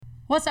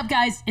What's up,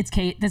 guys? It's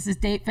Kate. This is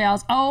Date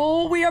Fails.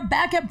 Oh, we are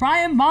back at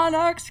Brian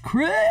Monarch's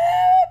crib.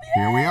 Yeah.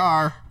 Here we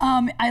are.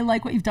 I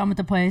like what you've done with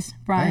the place,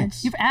 Brian.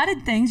 Thanks. You've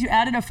added things. You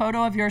added a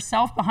photo of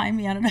yourself behind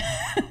me. I don't know.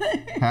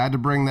 Had to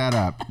bring that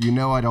up. You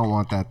know I don't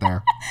want that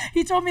there.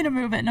 He told me to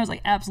move it, and I was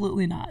like,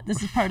 absolutely not.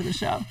 This is part of the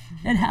show.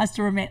 It has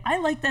to remain. I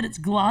like that it's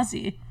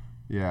glossy.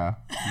 Yeah.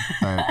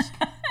 Thanks.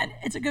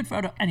 It's a good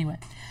photo. Anyway.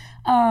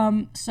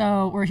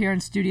 So we're here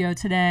in studio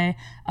today.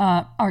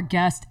 Our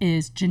guest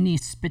is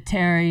Jenise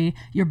Spiteri.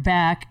 You're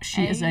back.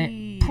 She is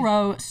a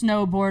pro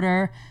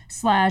snowboarder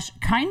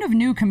 / kind of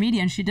new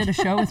comedian. She did a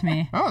show with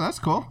me. Oh, that's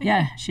cool.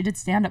 Yeah, she did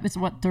stand up. It's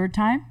what, third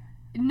time?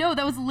 No,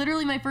 that was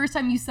literally my first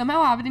time. You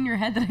somehow have it in your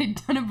head that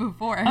I'd done it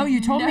before. Oh, you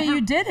told me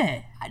you did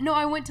it. No,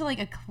 I went to like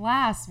a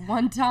class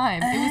one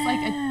time. It was like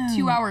a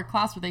 2-hour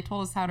class where they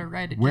told us how to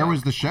write a Where joke.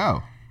 was the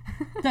show?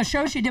 The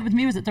show she did with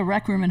me was at the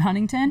Rec Room in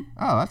Huntington.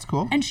 Oh, that's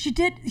cool. And she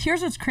did,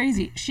 here's what's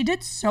crazy. She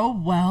did so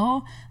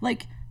well,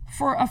 like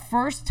for a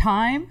first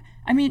time.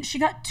 I mean, she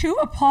got 2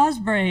 applause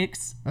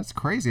breaks. That's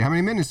crazy. How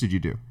many minutes did you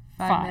do?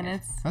 5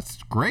 minutes.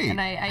 That's great.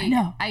 And I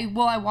know.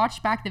 I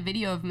watched back the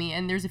video of me,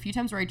 and there's a few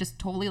times where I just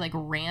totally like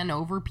ran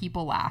over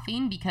people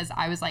laughing because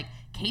I was like,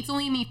 Kate's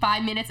only giving me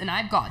 5 minutes and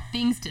I've got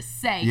things to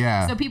say.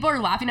 Yeah. So people are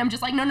laughing. I'm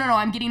just like, no,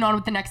 I'm getting on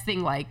with the next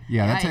thing. Like,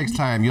 Yeah, that takes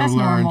time. You'll That's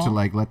learn normal. to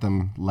like let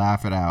them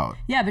laugh it out.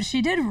 Yeah, but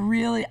she did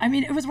really, I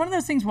mean, it was one of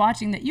those things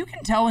watching that you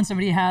can tell when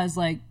somebody has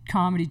like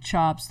comedy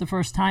chops the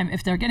first time,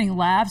 if they're getting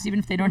laughs, even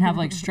if they don't have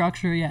like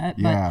structure yet.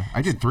 Yeah.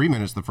 I did 3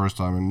 minutes the first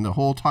time, and the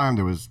whole time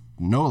there was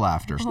no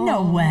laughter. But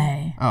no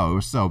way. Oh, it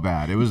was so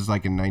bad. It was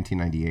like in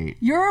 1998.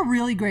 You're a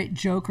really great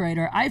joke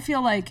writer. I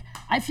feel like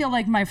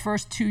my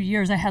first 2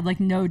 years I had like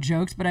no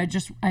jokes, but I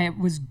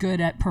was good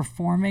at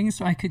performing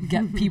so I could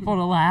get people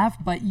to laugh.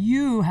 But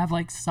you have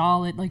like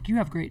solid, like you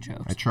have great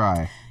jokes. I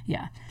try.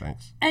 Yeah.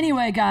 Thanks.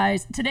 Anyway,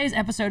 guys, today's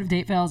episode of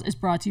Date Fails is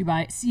brought to you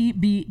by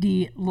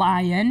CBD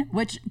Lion,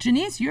 which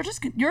Jenise,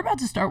 you're about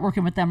to start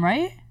working with them,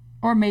 right?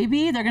 Or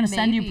maybe they're going to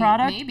send you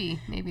product.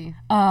 Maybe.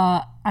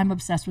 I'm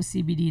obsessed with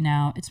CBD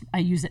now. I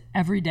use it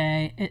every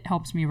day. It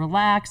helps me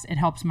relax. It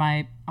helps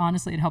my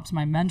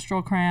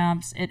menstrual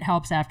cramps. It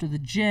helps after the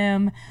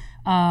gym.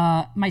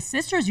 My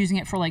sister's using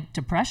it for like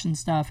depression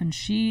stuff, and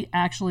she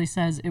actually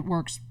says it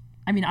works.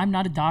 I mean, I'm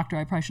not a doctor.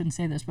 I probably shouldn't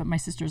say this, but my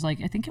sister's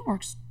like, I think it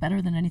works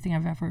better than anything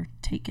I've ever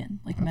taken,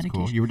 like That's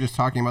medication. cool. You were just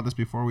talking about this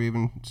before we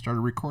even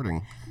started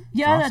recording.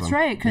 Yeah, It's that's awesome.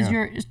 right. Because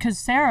Yeah. because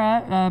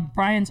Sarah,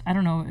 Brian's, I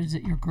don't know, is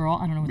it your girl?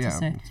 I don't know what to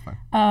say. It's fine.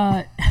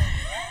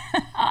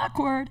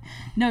 Awkward.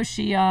 No,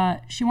 she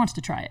wants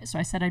to try it. So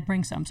I said I'd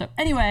bring some. So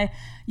anyway,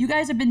 you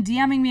guys have been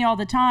DMing me all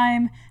the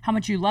time how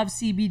much you love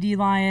CBD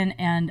Lion,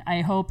 and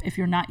I hope if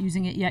you're not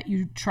using it yet,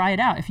 you try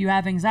it out. If you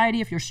have anxiety,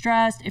 if you're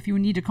stressed, if you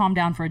need to calm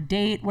down for a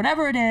date,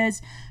 whatever it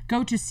is,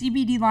 go to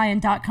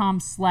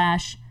cbdlion.com/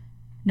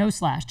 no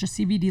slash, just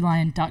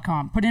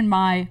cbdlion.com. Put in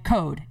my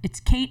code. It's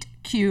Kate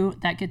Q.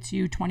 That gets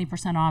you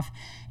 20% off.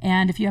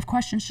 And if you have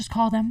questions, just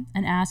call them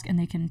and ask, and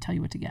they can tell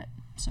you what to get.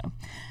 So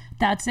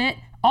that's it.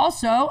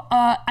 Also,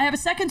 I have a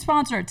second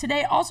sponsor.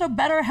 Today, also,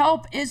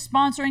 BetterHelp is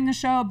sponsoring the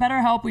show.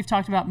 BetterHelp, we've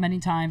talked about many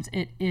times.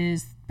 It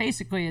is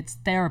basically, it's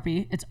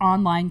therapy. It's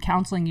online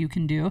counseling you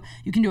can do.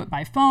 You can do it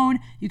by phone.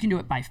 You can do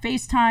it by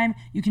FaceTime.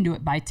 You can do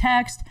it by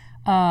text.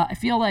 I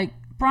feel like,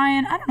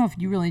 Brian, I don't know if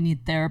you really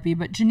need therapy,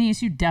 but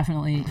Jenise, you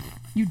definitely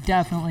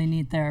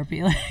need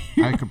therapy. I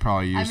could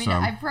probably use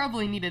some. I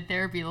probably needed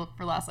therapy for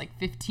the last like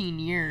 15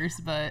 years,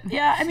 but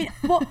Yeah, I mean,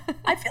 well,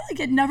 I feel like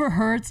it never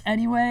hurts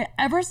anyway.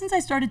 Ever since I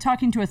started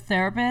talking to a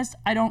therapist,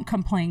 I don't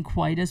complain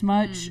quite as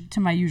much to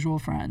my usual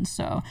friends.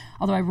 So,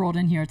 although I rolled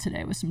in here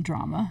today with some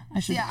drama,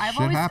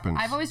 happens.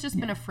 I've always just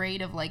been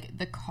afraid of like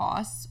the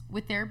costs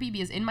with therapy,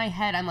 because in my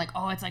head I'm like,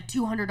 oh, it's like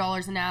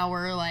 $200 an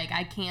hour. Like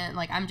I can't,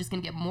 like I'm just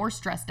gonna get more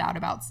stressed out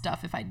about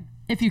stuff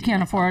if you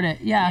can't afford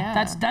it. Yeah,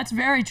 that's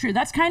very true.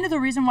 That's kind of the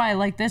reason why I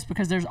like this,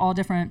 because there's all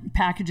different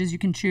packages you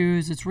can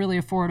choose. It's really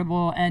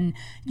affordable, and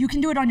you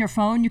can do it on your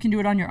phone. You can do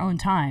it on your own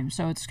time.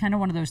 So it's kind of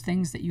one of those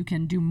things that you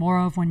can do more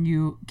of when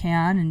you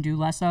can, and do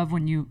less of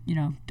when you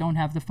don't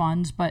have the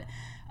funds. But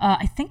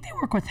I think they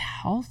work with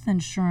health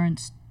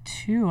insurance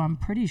too. I'm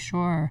pretty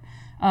sure.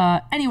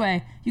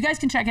 Anyway, you guys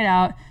can check it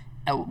out.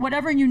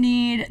 Whatever you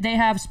need, they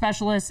have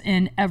specialists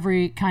in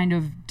every kind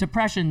of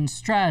depression,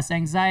 stress,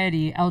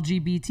 anxiety,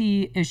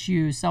 LGBT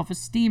issues,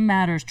 self-esteem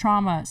matters,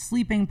 trauma,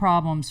 sleeping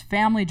problems,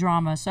 family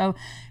drama. So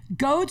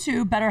go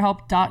to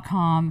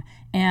betterhelp.com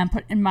and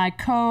put in my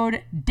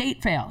code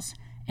DATEFAILS.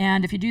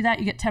 And if you do that,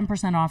 you get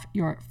 10% off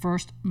your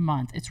first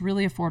month. It's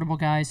really affordable,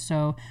 guys.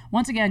 So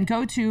once again,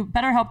 go to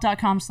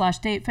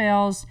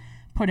betterhelp.com/datefails,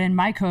 put in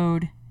my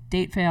code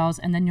Date Fails,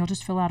 and then you'll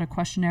just fill out a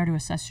questionnaire to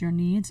assess your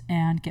needs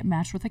and get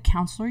matched with a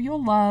counselor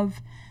you'll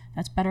love.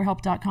 That's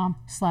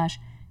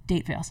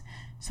betterhelp.com/datefails.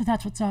 So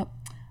that's what's up.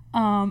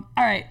 All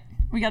right,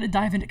 we got to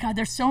dive into, God,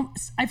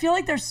 I feel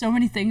like there's so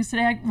many things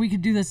today. We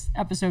could do this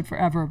episode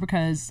forever,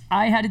 because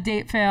I had a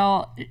date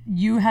fail.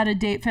 You had a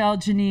date fail,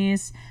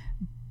 Jenise.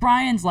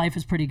 Brian's life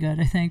is pretty good,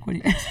 I think.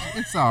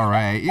 It's all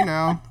right.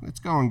 It's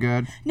going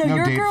good. No,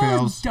 your date girl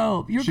fails. is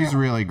dope. She's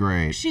really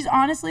great. She's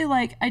honestly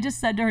like, I just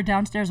said to her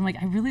downstairs, I'm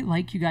like, I really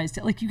like you guys.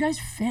 Like, you guys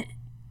fit.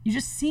 You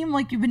just seem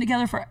like you've been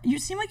together you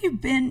seem like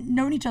you've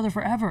known each other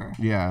forever.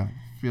 Yeah,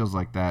 feels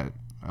like that.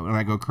 When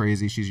I go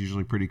crazy, she's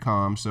usually pretty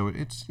calm. So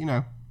it's,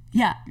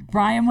 Yeah,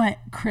 Brian went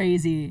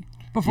crazy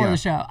before the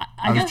show.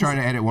 I was trying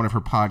to edit one of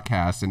her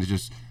podcasts, and it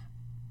just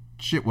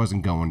shit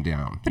wasn't going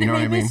down. But you know it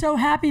made what I mean? me so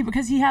happy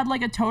because he had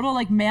like a total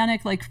like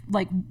manic, like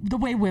the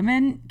way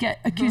women get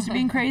accused of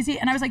being crazy.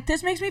 And I was like,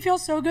 this makes me feel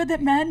so good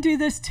that men do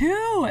this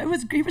too.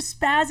 He was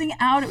spazzing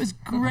out. It was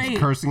great. I was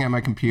cursing at my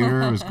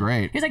computer. It was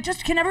great. He's like,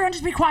 can everyone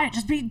just be quiet?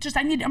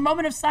 I need a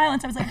moment of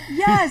silence. I was like,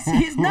 yes,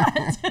 he's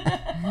nuts.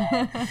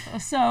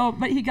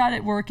 But he got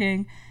it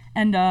working.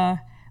 And I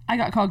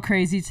got called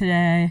crazy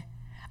today.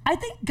 I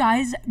think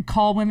guys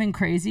call women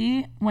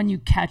crazy when you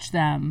catch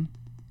them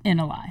in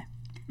a lie.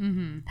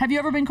 Mm-hmm. Have you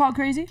ever been called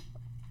crazy?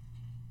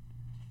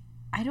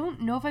 I don't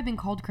know if I've been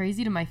called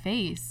crazy to my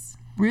face.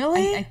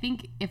 Really? I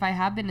think if I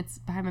have been, it's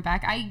behind my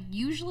back. I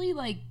usually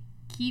like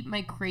keep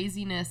my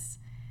craziness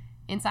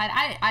inside.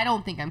 I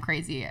don't think I'm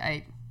crazy.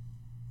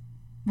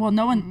 Well,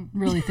 no one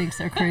really thinks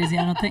they're crazy.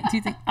 I don't think. Do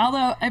you think?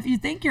 Although, if you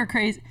think you're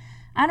crazy,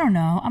 I don't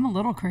know. I'm a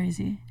little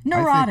crazy.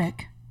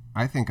 Neurotic.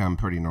 I think I'm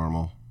pretty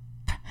normal.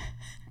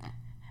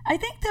 I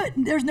think that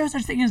there's no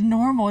such thing as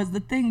normal is the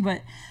thing,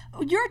 but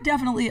you're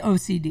definitely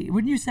OCD,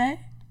 wouldn't you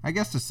say? I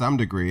guess to some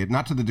degree,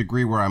 not to the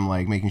degree where I'm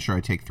like making sure I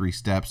take 3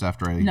 steps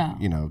after I,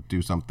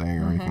 do something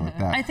or anything like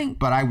that.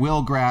 But I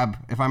will grab,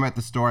 if I'm at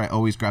the store, I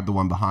always grab the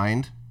one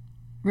behind.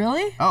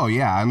 Really? Oh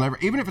yeah,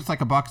 even if it's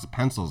like a box of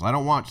pencils, I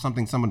don't want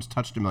something someone's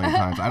touched a million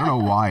times. I don't know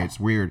why. It's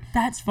weird.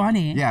 That's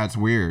funny. Yeah, it's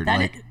weird.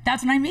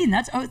 That's what I mean.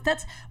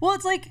 Well,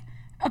 it's like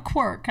a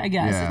quirk, I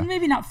guess. Yeah.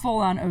 Maybe not full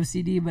on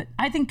OCD, but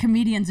I think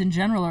comedians in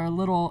general are a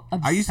little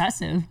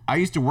obsessive. I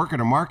used to work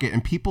at a market,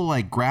 and people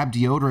like grab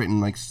deodorant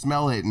and like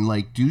smell it and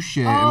like do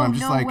shit, and I'm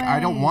just way. I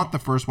don't want the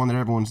first one that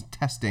everyone's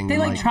testing. They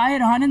like try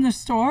it on in the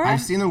store.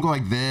 I've seen them go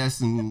like this,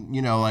 and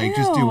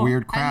just do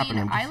weird crap.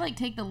 I like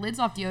take the lids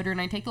off deodorant,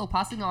 and I take the little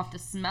plastic off to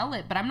smell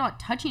it, but I'm not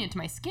touching it to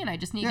my skin. I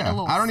just need to get a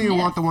little. I don't even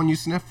want the one you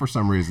sniff for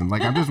some reason.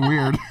 Like I'm just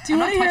weird. I'm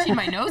not touching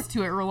my nose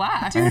to it.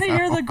 Relax. Do you want to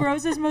hear the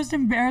grossest, most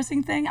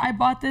embarrassing thing? I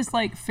bought this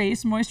like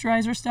face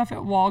moisturizer stuff at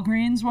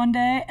Walgreens one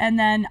day, and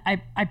then I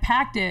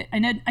packed it.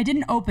 I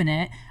didn't open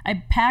it.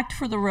 I packed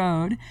for the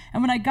road,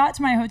 and when I got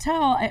to my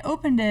hotel, I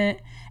opened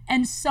it,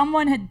 and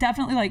someone had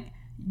definitely like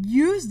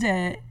used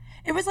it.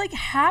 It was like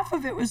half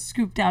of it was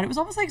scooped out. It was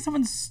almost like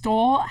someone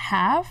stole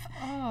half.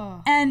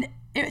 Oh. And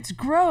it's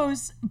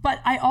gross, but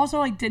I also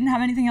like didn't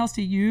have anything else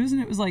to use, and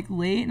it was like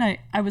late, and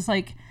I was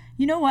like,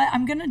 you know what?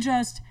 I'm gonna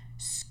just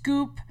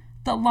scoop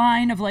the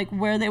line of like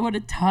where they would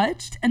have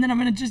touched, and then I'm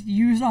gonna just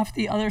use off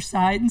the other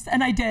side,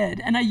 and I did,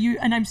 and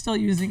I'm still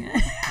using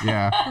it.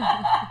 Yeah.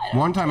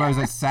 One time I was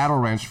at Saddle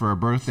Ranch for a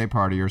birthday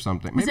party or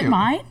something. Was it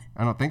mine?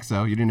 I don't think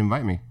so. You didn't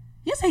invite me.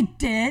 Yes, I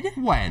did.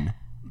 When?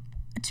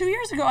 2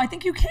 years ago, I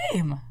think you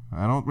came.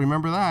 I don't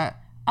remember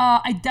that.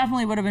 I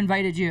definitely would have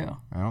invited you.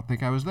 I don't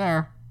think I was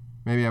there.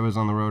 Maybe I was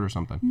on the road or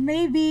something.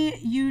 Maybe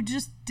you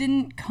just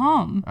didn't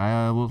come.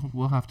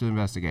 We'll have to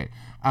investigate.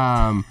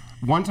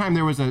 One time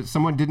there was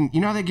someone didn't,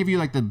 how they give you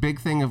like the big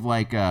thing of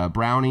like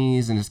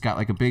brownies, and it's got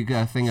like a big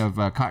thing of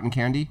cotton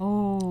candy?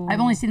 Oh. I've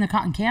only seen the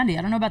cotton candy.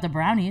 I don't know about the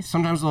brownies.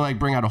 Sometimes they'll like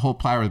bring out a whole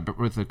platter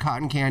with the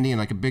cotton candy and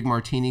like a big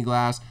martini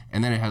glass,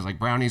 and then it has like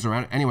brownies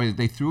around it. Anyway,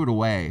 they threw it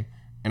away,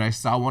 and I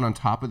saw one on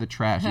top of the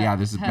trash. Yeah,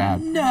 this is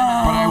bad.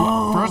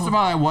 No. But first of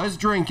all, I was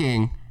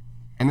drinking,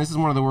 and this is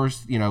one of the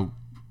worst,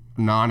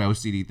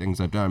 non-OCD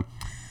things I've done.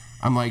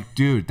 I'm like,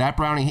 dude, that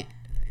brownie,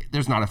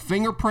 there's not a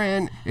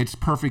fingerprint. It's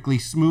perfectly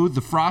smooth.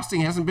 The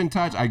frosting hasn't been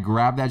touched. I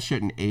grabbed that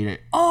shit and ate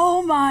it.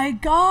 Oh my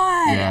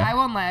God. Yeah. I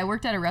won't lie. I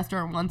worked at a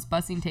restaurant once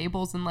bussing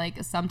tables, and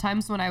like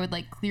sometimes when I would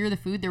like clear the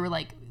food, there were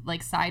like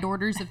side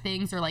orders of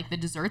things or like the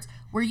desserts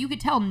where you could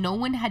tell no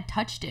one had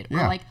touched it, or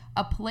like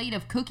a plate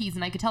of cookies,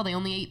 and I could tell they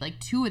only ate like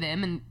 2 of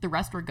them and the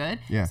rest were good.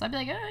 Yeah. So I'd be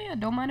like, oh yeah,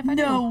 don't mind if I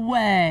do. No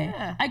way.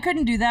 Yeah. I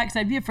couldn't do that because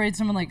I'd be afraid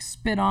someone like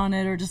spit on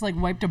it or just like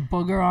wiped a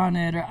booger on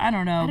it, or I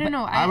don't know. I don't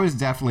know. I was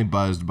definitely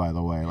buzzed, by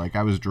the way. Like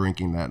I was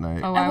drinking that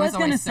night. Oh, I was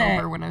gonna always say,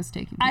 sober when I was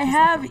taking. I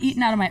have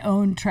eaten out of my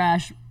own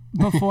trash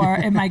before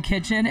in my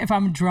kitchen if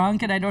I'm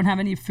drunk and I don't have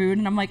any food,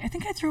 and I'm like, I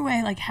think I threw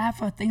away like half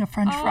a thing of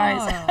French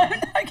fries.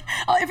 Like,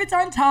 if it's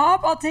on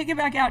top, I'll take it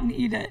back out and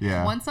eat it.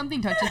 Yeah. Once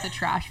something touches the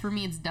trash, for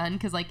me, it's done,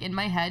 because like in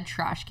my head,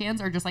 trash cans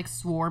are just like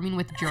swarming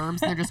with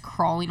germs, and they're just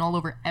crawling all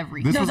over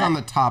everything. This was on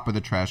the top of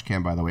the trash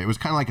can, by the way. It was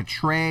kind of like a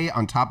tray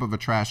on top of a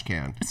trash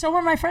can. So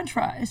were my French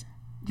fries.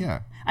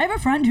 Yeah. I have a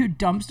friend who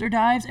dumpster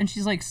dives, and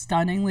she's like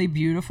stunningly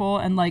beautiful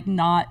and like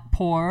not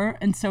poor,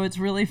 and so it's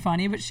really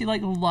funny, but she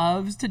like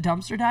loves to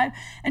dumpster dive,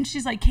 and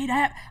she's like, Kate,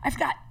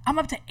 I'm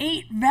up to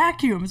 8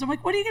 vacuums. I'm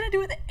like, what are you gonna do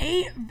with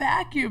 8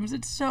 vacuums?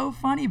 It's so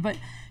funny, but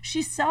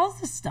she sells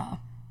the stuff.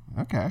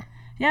 Okay.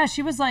 Yeah,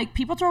 she was like,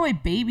 people throw away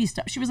baby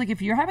stuff. She was like,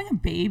 if you're having a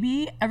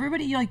baby,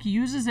 everybody like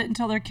uses it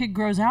until their kid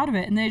grows out of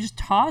it and they just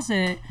toss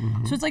it.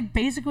 So it's like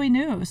basically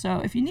new. So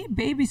if you need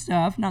baby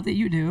stuff, not that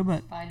you do,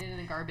 but find it in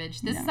the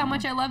garbage. This is how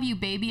much I love you,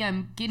 baby.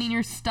 I'm getting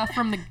your stuff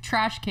from the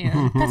trash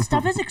can. That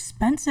stuff is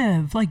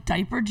expensive. Like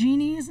diaper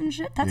genies and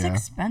shit. That's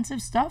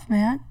expensive stuff,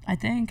 man. I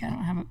think.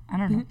 I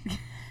don't know.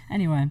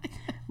 Anyway.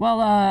 Well,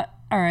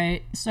 all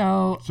right.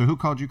 So who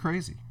called you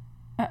crazy?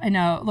 I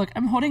know. Look,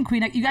 I'm holding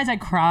Queen. You guys, I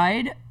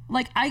cried.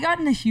 Like, I got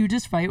in the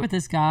hugest fight with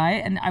this guy,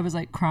 and I was,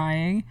 like,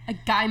 crying. A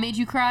guy made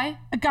you cry?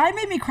 A guy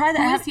made me cry.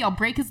 Who is he? I'll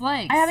break his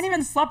legs. I haven't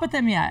even slept with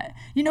him yet.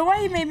 You know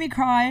why he made me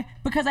cry?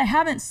 Because I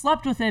haven't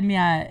slept with him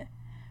yet.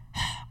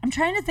 I'm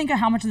trying to think of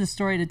how much of the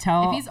story to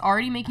tell. If he's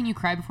already making you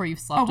cry before you've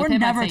slept with him, we're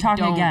never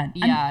talking again.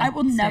 Yeah, I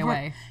will never.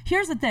 Away.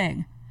 Here's the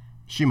thing.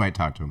 She might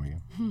talk to him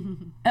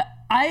again.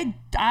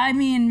 I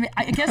mean,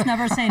 I guess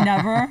never say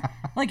never,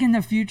 like in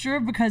the future,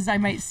 because I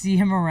might see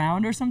him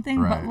around or something.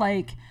 Right. But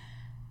like,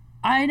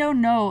 I don't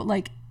know,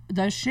 like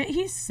the shit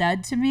he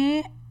said to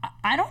me,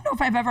 I don't know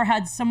if I've ever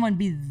had someone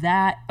be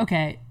that.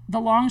 Okay, the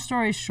long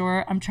story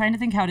short, I'm trying to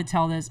think how to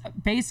tell this.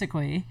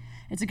 Basically,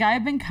 it's a guy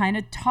I've been kind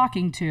of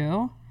talking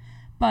to,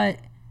 but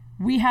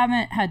we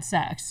haven't had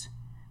sex.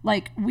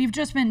 Like, we've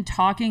just been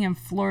talking and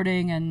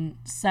flirting and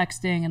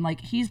sexting, and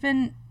like he's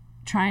been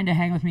trying to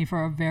hang with me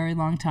for a very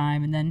long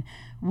time. And then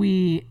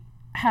we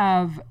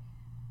have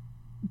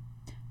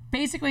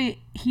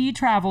basically, he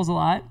travels a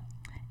lot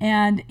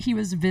and he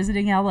was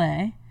visiting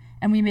LA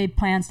and we made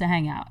plans to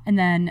hang out. And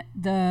then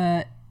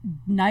the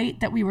night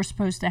that we were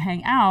supposed to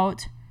hang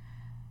out,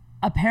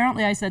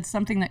 apparently I said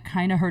something that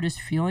kind of hurt his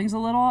feelings a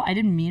little. I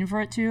didn't mean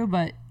for it to,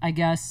 but I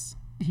guess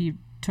he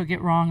took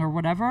it wrong or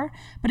whatever.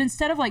 But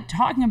instead of like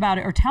talking about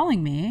it or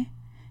telling me,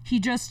 he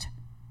just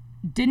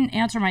didn't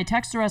answer my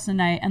text the rest of the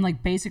night and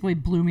like basically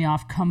blew me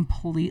off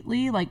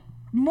completely, like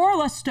more or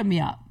less stood me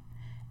up.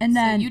 And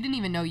then so you didn't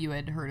even know you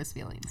had hurt his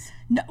feelings.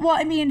 No, well,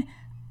 I mean,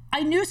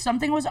 I knew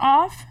something was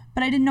off,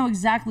 but I didn't know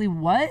exactly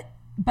what.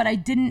 But I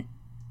didn't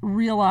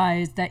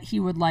realize that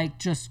he would like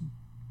just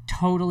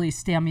totally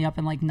stand me up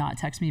and like not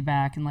text me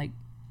back. And like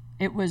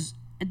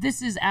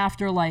this is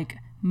after like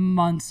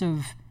months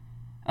of,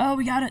 oh,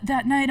 we got it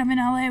that night, I'm in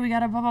LA, we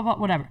got it, blah blah blah,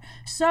 whatever.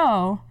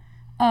 So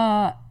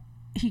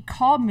he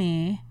called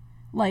me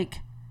like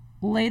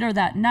later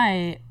that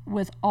night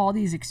with all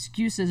these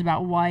excuses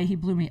about why he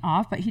blew me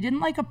off, but he didn't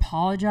like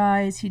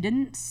apologize. He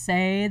didn't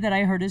say that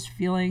I hurt his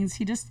feelings.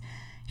 He just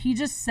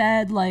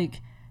said like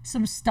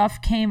some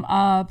stuff came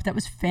up that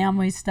was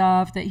family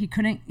stuff that he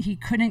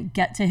couldn't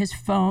get to his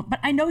phone. But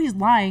I know he's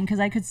lying because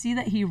I could see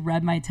that he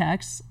read my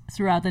texts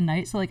throughout the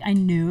night. So like I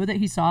knew that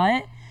he saw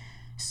it.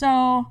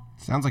 So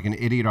sounds like an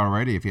idiot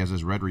already if he has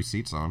his red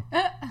receipts on.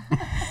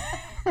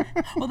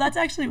 Well, that's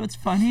actually what's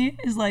funny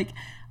is like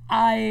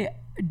I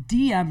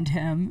DM'd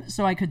him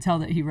so I could tell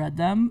that he read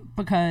them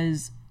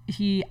because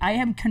I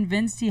am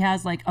convinced he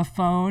has like a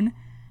phone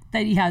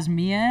that he has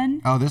me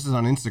in. Oh, this is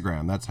on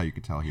Instagram. That's how you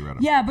could tell he read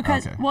them. Yeah,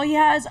 because well, he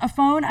has a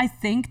phone I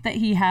think that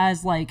he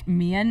has like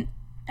me in,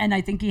 and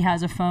I think he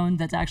has a phone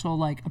that's actual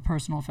like a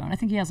personal phone. I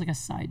think he has like a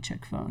side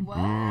chick phone.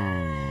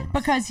 What?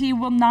 Because he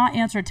will not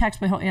answer text,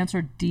 but he'll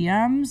answer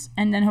DMs,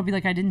 and then he'll be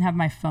like, I didn't have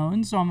my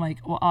phone. So I'm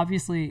like, well,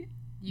 obviously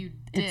you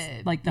it's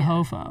did. like the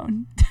hoe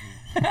phone.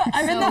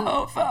 I'm in the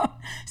hoe phone.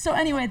 So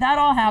anyway, that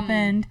all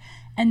happened.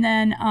 And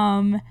then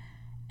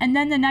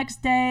the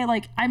next day,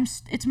 like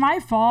it's my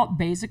fault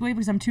basically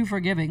because I'm too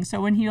forgiving.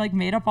 So when he like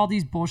made up all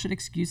these bullshit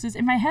excuses,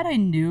 in my head I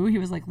knew he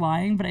was like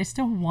lying, but I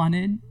still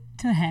wanted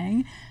to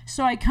hang.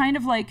 So I kind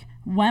of like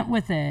went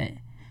with it.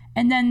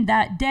 And then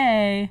that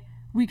day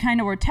we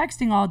kind of were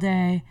texting all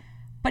day,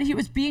 but he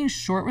was being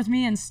short with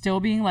me and still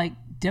being like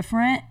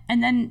different.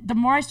 And then the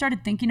more I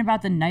started thinking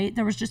about the night,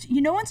 there was just, you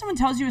know, when someone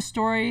tells you a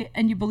story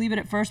and you believe it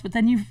at first, but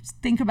then you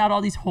think about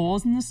all these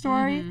holes in the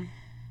story. Mm-hmm.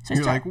 So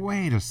you're like,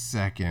 wait a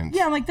second.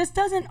 Yeah, I'm like, this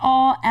doesn't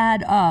all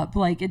add up.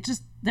 Like, it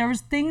just, there was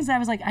things I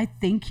was like, I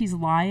think he's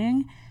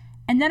lying.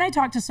 And then I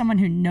talked to someone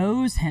who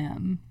knows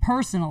him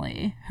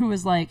personally, who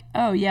was like,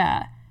 oh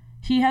yeah,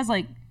 he has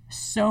like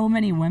so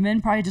many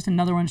women, probably just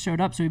another one showed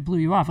up, so he blew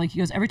you off. Like, he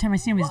goes, every time I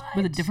see him, he's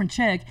with a different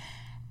chick.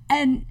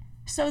 And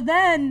so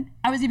then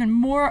I was even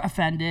more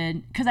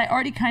offended because I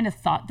already kind of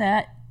thought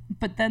that,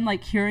 but then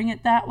like hearing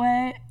it that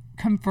way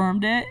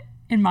confirmed it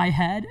in my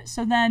head.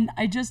 So then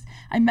I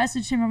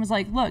messaged him and was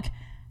like, look,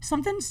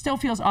 something still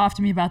feels off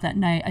to me about that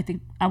night. I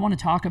think I want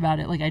to talk about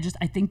it. Like, I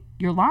think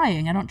you're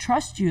lying. I don't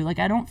trust you. Like,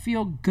 I don't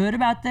feel good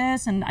about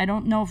this. And I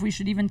don't know if we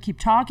should even keep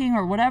talking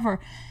or whatever.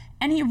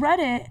 And he read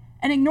it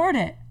and ignored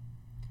it.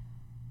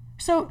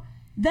 So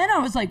then I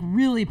was like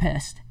really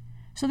pissed.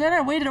 So then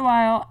I waited a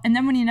while, and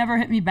then when he never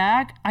hit me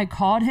back, I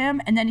called him,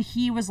 and then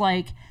he was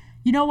like,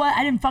 you know what?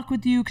 I didn't fuck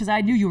with you because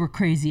I knew you were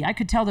crazy. I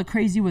could tell the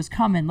crazy was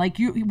coming. Like,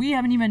 we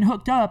haven't even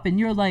hooked up, and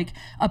you're like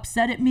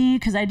upset at me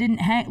because I didn't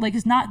hang. Like,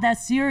 it's not that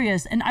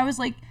serious. And I was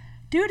like,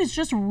 dude, it's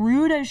just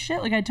rude as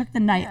shit. Like, I took the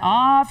night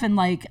off, and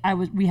like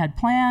we had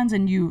plans,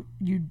 and you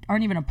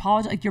aren't even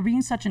apologizing. Like, you're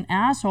being such an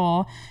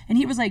asshole. And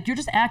he was like, you're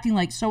just acting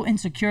like so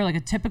insecure, like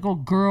a typical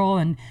girl.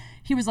 And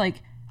he was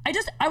like,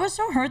 I was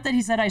so hurt that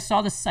he said I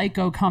saw the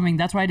psycho coming.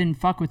 That's why I didn't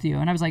fuck with you.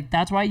 And I was like,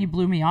 that's why you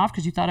blew me off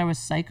because you thought I was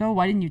psycho?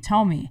 Why didn't you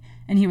tell me?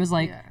 And he was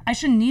like, I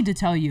shouldn't need to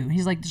tell you.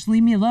 He's like, just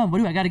leave me alone. What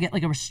do I got to get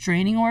like a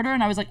restraining order?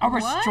 And I was like, a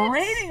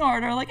restraining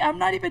order? Like, I'm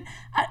not even,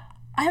 I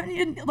haven't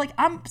even, like,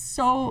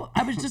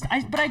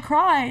 but I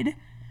cried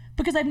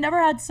because I've never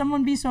had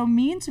someone be so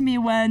mean to me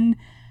when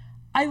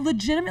I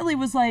legitimately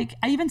was like,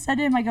 I even said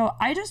to him, I go,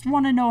 I just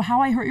want to know how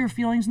I hurt your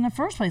feelings in the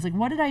first place. Like,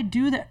 what did I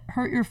do that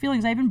hurt your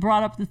feelings? I even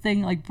brought up the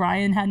thing, like,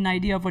 Brian had an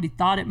idea of what he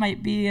thought it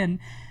might be. And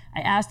I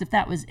asked if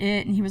that was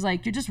it. And he was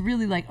like, you're just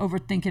really, like,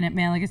 overthinking it,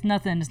 man. Like, it's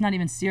nothing. It's not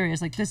even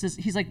serious. Like,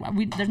 he's like,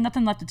 there's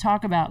nothing left to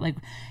talk about. Like,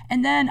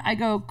 and then I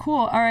go,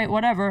 cool, all right,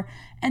 whatever.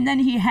 And then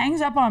he hangs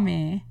up on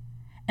me.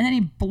 And then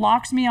he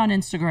blocks me on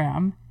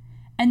Instagram.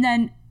 And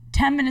then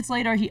 10 minutes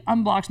later, he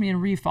unblocks me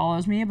and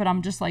refollows me. But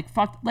I'm just like,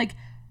 fuck, like,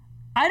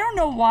 I don't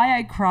know why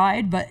I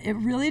cried, but it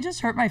really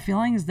just hurt my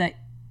feelings that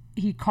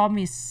he called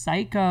me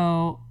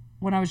psycho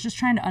when I was just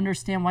trying to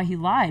understand why he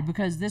lied,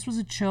 because this was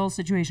a chill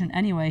situation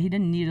anyway. He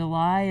didn't need to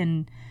lie,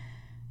 and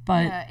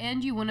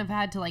you wouldn't have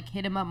had to like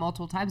hit him up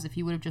multiple times if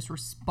he would have just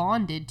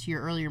responded to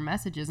your earlier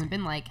messages and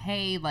been like,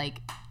 hey,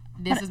 like,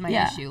 this is my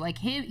issue. Like,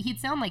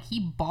 he'd sound like he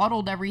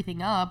bottled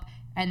everything up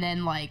and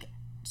then like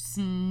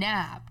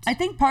snapped. I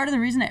think part of the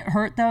reason it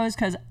hurt though is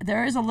because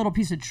there is a little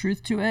piece of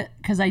truth to it,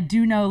 because I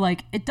do know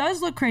like it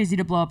does look crazy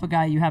to blow up a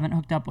guy you haven't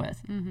hooked up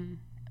with. Mm-hmm.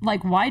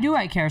 Like, why do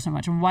I care so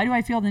much, and why do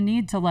I feel the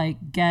need to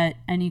like get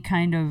any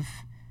kind of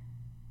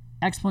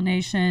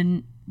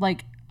explanation?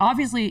 Like,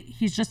 obviously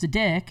he's just a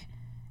dick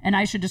and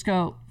I should just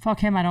go fuck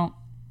him. I don't.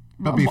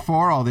 But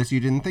before all this you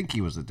didn't think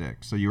he was a dick,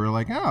 so you were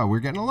like, oh, we're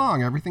getting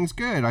along, everything's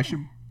good, I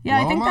should. Yeah,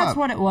 I think that's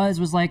what it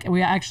was like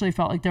we actually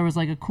felt like there was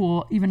like a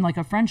cool, even like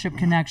a friendship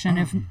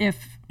connection,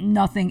 if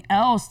nothing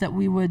else, that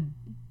we would,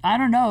 I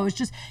don't know,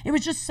 it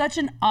was just such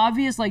an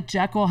obvious like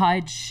Jekyll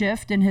Hyde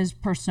shift in his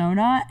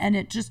persona, and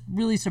it just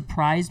really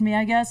surprised me,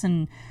 I guess.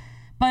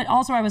 But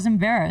also I was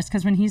embarrassed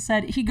because when he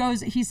said,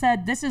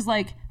 this is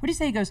like, what do you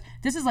say? He goes,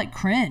 this is like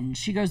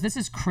cringe. He goes, this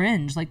is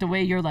cringe. Like the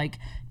way you're like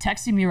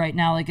texting me right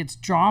now, like it's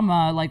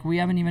drama. Like we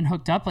haven't even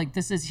hooked up. Like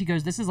he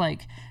goes, this is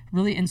like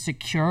really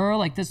insecure.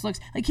 Like this looks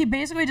like, he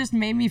basically just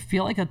made me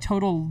feel like a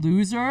total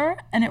loser,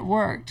 and it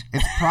worked.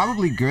 It's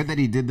probably good that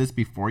he did this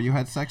before you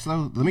had sex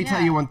though. Let me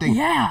tell you one thing.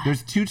 Yeah.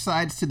 There's two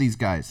sides to these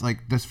guys.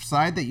 Like the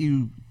side that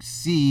you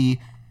see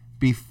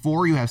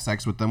before you have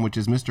sex with them, which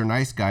is Mr.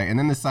 Nice Guy, and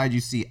then the side you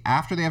see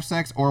after they have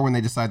sex, or when they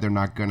decide they're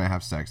not going to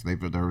have sex,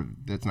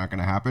 that's not going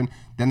to happen,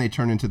 then they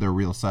turn into their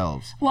real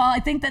selves. Well,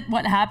 I think that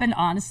what happened,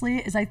 honestly,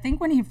 is I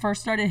think when he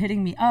first started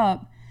hitting me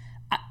up,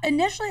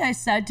 initially I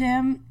said to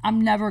him,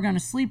 I'm never going to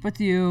sleep with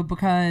you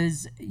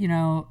because, you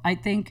know, I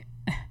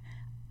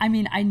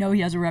know he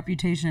has a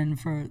reputation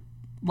for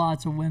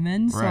lots of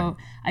women, so right.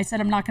 I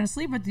said, I'm not going to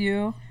sleep with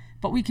you,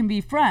 but we can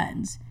be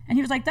friends. And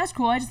he was like, that's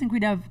cool. I just think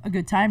we'd have a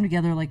good time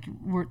together. Like,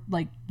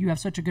 you have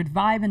such a good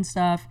vibe and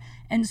stuff.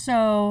 And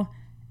so,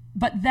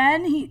 but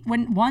then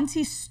once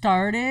he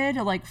started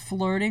like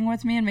flirting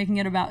with me and making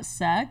it about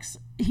sex,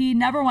 he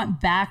never went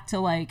back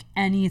to like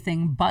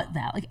anything but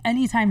that. Like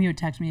anytime he would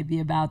text me, it'd be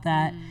about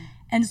that.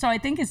 And so I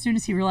think as soon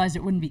as he realized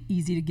it wouldn't be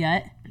easy to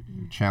get,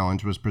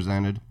 challenge was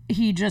presented,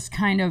 he just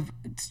kind of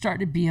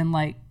started being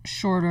like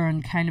shorter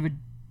and kind of a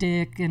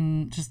dick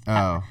and just,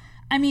 I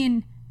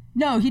mean,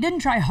 no, he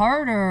didn't try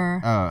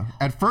harder.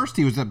 At first,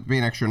 he was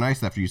being extra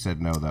nice after you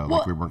said no, though. Well,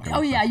 like we weren't going to.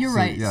 Oh, yeah, you're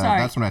right. Yeah, sorry.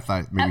 That's when I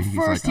thought maybe he's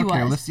like,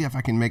 okay, let's see if I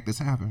can make this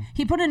happen.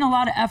 He put in a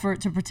lot of effort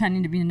to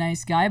pretending to be a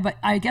nice guy, but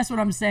I guess what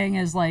I'm saying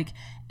is, like,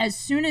 as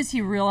soon as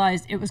he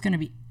realized it was going to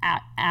be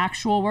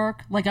actual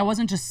work, like I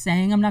wasn't just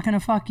saying I'm not going to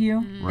fuck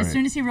you. Right. As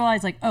soon as he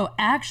realized, like, oh,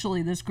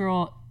 actually, this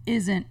girl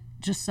isn't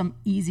just some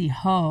easy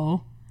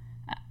hoe.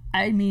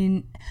 I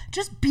mean,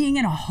 just being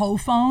in a hoe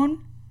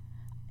phone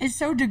is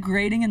so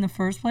degrading in the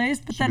first place.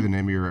 But Should be the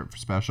name of your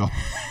special.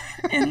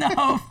 In the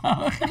hoe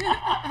phone.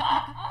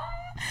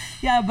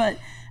 Yeah, but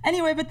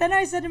anyway, but then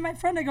I said to my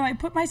friend, I go, I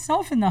put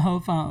myself in the hoe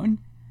phone.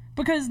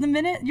 Because the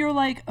minute you're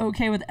like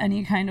okay with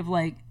any kind of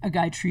like a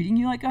guy treating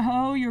you like a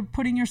hoe, you're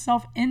putting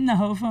yourself in the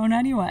hoe phone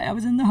anyway. I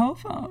was in the hoe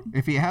phone.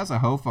 If he has a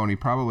hoe phone, he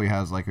probably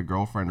has like a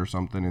girlfriend or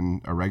something in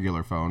a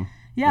regular phone.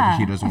 Yeah,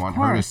 he doesn't want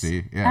her to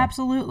see. Yeah,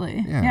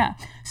 absolutely. Yeah.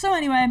 So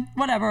anyway,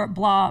 whatever.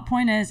 Blah.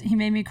 Point is, he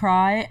made me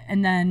cry,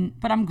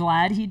 but I'm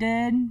glad he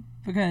did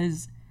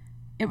because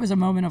it was a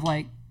moment of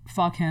like,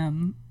 fuck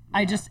him. Yeah.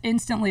 I just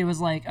instantly was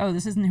like, oh,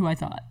 this isn't who I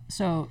thought.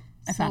 So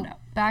I found out.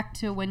 Back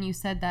to when you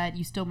said that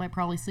you still might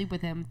probably sleep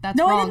with him. That's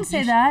no, wrong. I didn't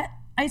say that.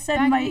 I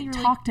said might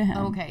talk to him.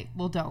 Okay,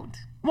 well, don't.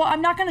 Well,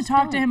 I'm not going to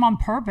talk to him on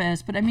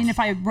purpose, but I mean, if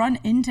I run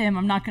into him,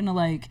 I'm not going to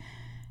like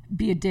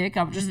be a dick.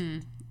 I'm just.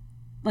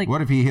 Like,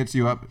 what if he hits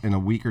you up in a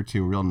week or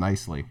two real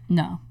nicely?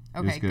 No.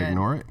 Okay, just gonna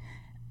ignore it?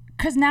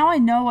 Because now I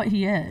know what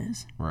he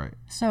is. Right.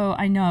 So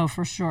I know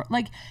for sure.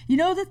 Like, you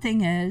know, the thing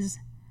is,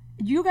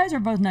 you guys are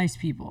both nice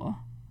people.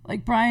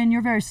 Like, Brian,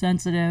 you're very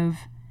sensitive.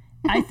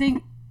 I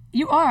think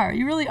You are.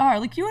 You really are.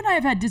 Like, you and I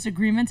have had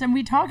disagreements and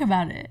we talk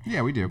about it.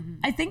 Yeah, we do.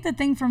 I think the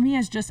thing for me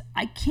is just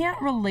I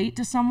can't relate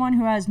to someone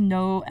who has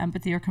no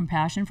empathy or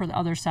compassion for the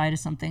other side of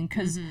something.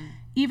 Because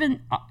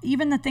even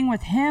the thing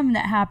with him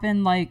that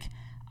happened, like,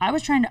 I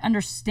was trying to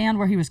understand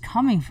where he was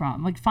coming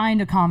from, like,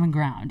 find a common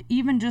ground,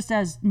 even just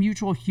as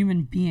mutual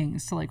human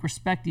beings to, like,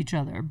 respect each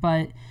other.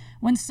 But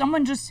when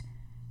someone just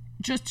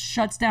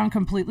shuts down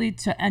completely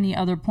to any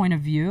other point of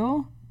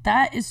view,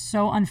 that is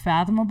so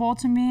unfathomable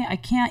to me. I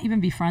can't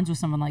even be friends with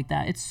someone like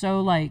that. It's so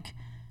like,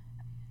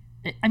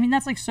 I mean,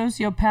 that's like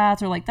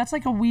sociopath, or like, that's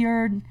like a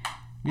weird,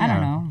 I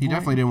don't know. He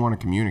definitely didn't want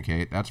to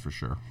communicate. That's for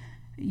sure.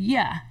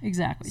 Yeah,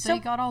 exactly. So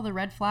you got all the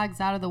red flags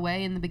out of the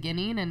way in the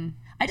beginning, and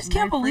I just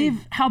can't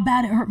believe how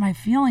bad it hurt my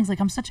feelings.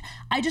 Like,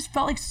 I just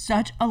felt like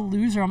such a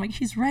loser. I'm like,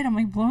 he's right. I'm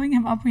like blowing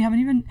him up. We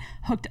haven't even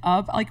hooked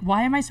up. Like,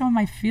 why am I so in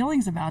my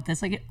feelings about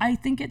this? Like, I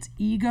think it's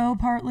ego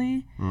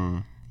partly.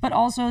 But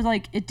also,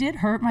 like, it did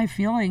hurt my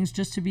feelings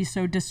just to be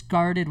so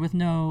discarded with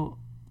no...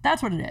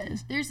 That's what it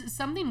is. There's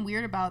something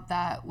weird about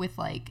that with,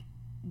 like,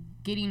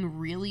 getting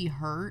really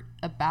hurt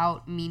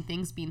about mean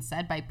things being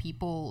said by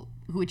people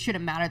who it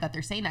shouldn't matter that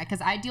they're saying that. Because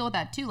I deal with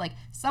that, too. Like,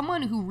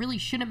 someone who really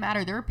shouldn't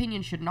matter, their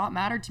opinion should not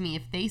matter to me.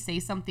 If they say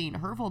something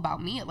hurtful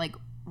about me, it, like,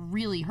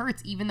 really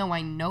hurts, even though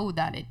I know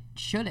that it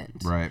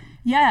shouldn't. Right.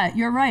 Yeah,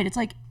 you're right. It's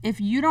like,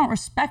 if you don't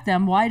respect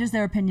them, why does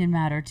their opinion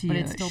matter to you? But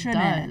it still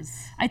shouldn't.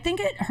 does. I think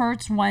it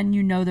hurts when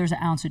you know there's an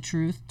ounce of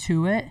truth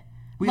to it.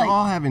 We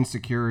all have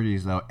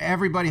insecurities, though.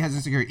 Everybody has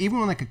insecurity. Even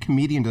when, like, a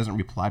comedian doesn't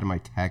reply to my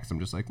text, I'm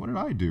just like, what did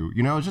I do?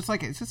 You know, it's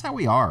just how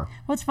we are.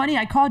 Well, it's funny.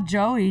 I called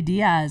Joey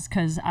Diaz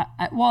because,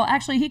 well,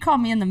 actually, he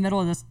called me in the middle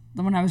of this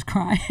when I was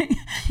crying.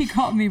 He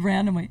called me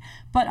randomly.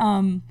 But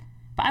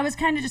I was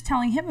kind of just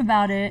telling him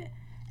about it.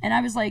 And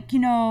I was like, you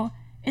know,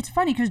 it's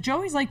funny because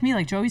Joey's like me.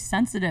 Like, Joey's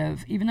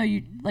sensitive, even though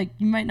you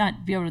might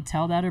not be able to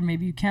tell that, or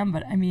maybe you can.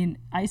 But I mean,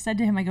 I said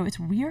to him, I go, it's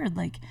weird.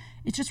 Like,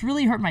 it just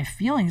really hurt my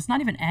feelings. It's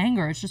not even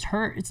anger. It's just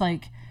hurt. It's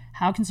like,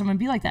 how can someone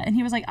be like that? And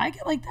he was like, I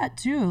get like that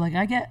too. Like,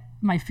 I get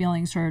my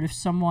feelings hurt if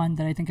someone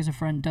that I think is a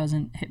friend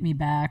doesn't hit me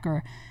back.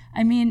 Or,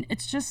 I mean,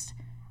 it's just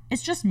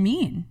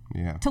mean.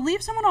 Yeah. To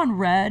leave someone on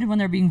red when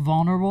they're being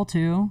vulnerable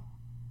too.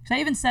 Because I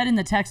even said in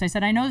the text, I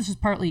said, I know this is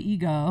partly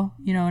ego,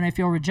 you know, and I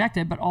feel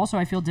rejected, but also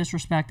I feel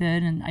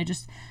disrespected. And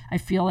I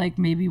feel like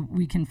maybe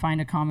we can find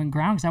a common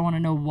ground because I want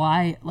to know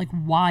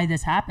why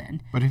this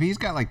happened. But if he's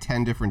got like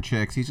 10 different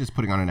chicks, he's just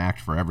putting on an act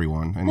for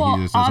everyone. And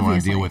he just doesn't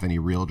want to deal with any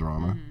real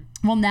drama.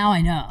 Well, now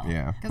I know.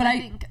 Yeah. Because I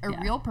think a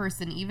real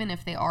person, even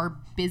if they are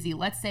busy,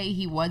 let's say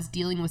he was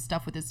dealing with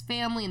stuff with his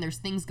family and there's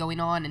things going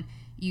on, and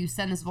you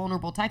send this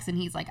vulnerable text and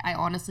he's like, I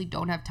honestly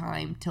don't have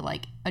time to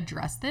like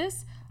address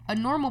this. A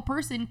normal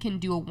person can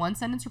do a one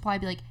sentence reply,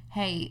 be like,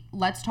 hey,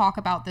 let's talk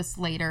about this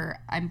later.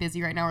 I'm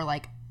busy right now. Or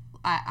like,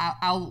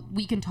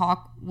 we can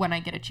talk when I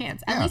get a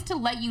chance. At least to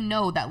let you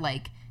know that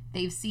like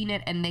they've seen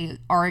it and they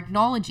are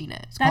acknowledging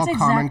it. It's called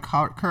common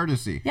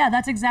courtesy. Yeah,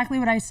 that's exactly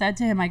what I said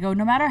to him. I go,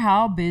 no matter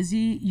how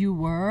busy you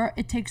were,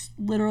 it takes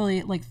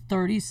literally like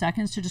 30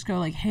 seconds to just go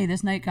like, hey,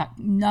 this night got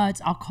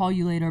nuts. I'll call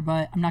you later,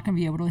 but I'm not going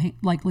to be able to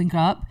like link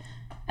up.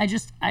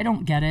 I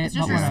don't get it. It's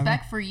just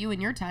respect for you and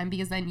your time,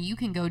 because then you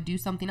can go do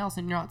something else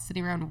and you're not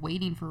sitting around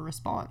waiting for a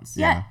response.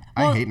 Yeah.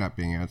 I hate not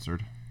being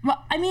answered.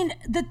 Well, I mean,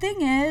 the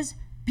thing is,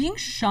 being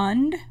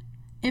shunned,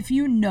 if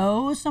you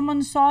know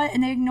someone saw it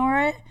and they ignore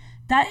it,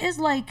 that is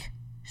like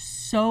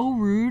so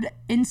rude.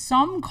 In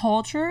some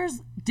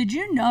cultures, did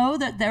you know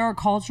that there are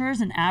cultures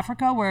in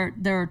Africa where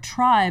there are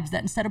tribes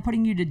that instead of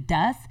putting you to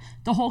death,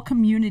 the whole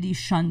community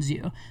shuns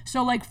you?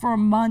 So like for a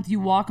month you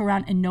walk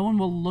around and no one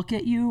will look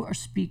at you or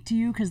speak to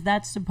you because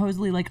that's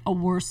supposedly like a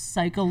worse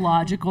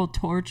psychological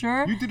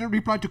torture. You didn't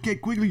reply to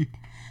Quigley.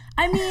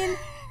 I mean,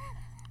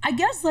 I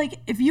guess like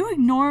if you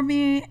ignore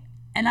me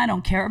and I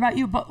don't care about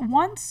you, but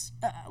once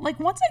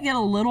I get a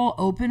little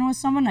open with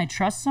someone, I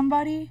trust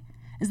somebody.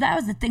 That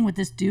was the thing with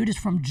this dude is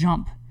from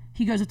jump.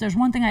 He goes, if there's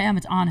one thing I am,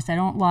 it's honest. I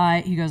don't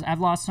lie. He goes, I've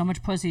lost so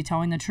much pussy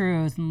telling the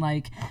truth. And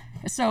like,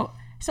 so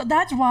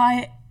that's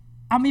why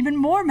I'm even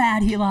more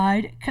mad he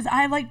lied, because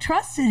I like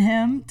trusted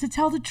him to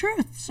tell the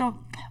truth. So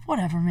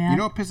whatever, man. You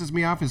know what pisses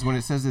me off is when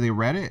it says that they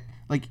read it.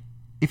 Like,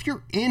 if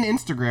you're in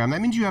Instagram,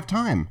 that means you have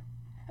time.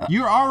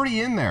 You're already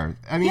in there.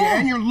 I mean,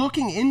 and you're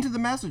looking into the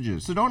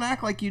messages. So don't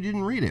act like you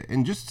didn't read it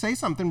and just say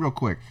something real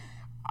quick.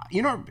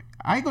 You know,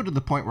 I go to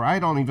the point where I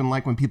don't even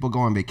like when people go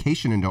on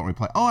vacation and don't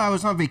reply. Oh, I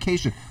was on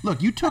vacation.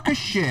 Look, you took a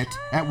shit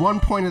at one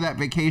point of that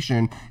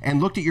vacation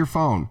and looked at your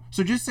phone.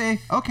 So just say,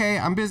 okay,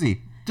 I'm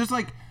busy. Just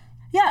like,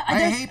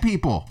 I hate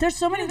people. There's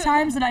so many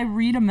times that I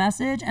read a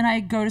message and I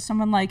go to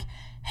someone like,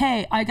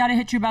 hey, I got to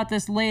hit you about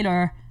this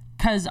later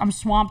because I'm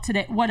swamped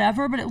today,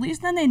 whatever. But at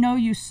least then they know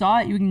you saw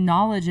it, you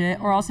acknowledge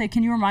it. Or I'll say,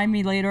 can you remind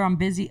me later? I'm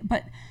busy.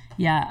 But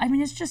yeah, I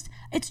mean, it's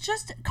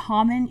just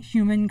common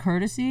human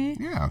courtesy.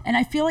 Yeah. And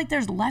I feel like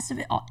there's less of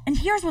it. And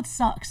here's what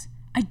sucks.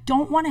 I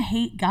don't want to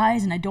hate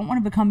guys and I don't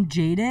want to become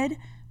jaded,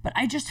 but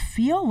I just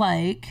feel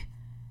like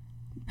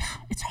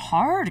it's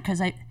hard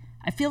because I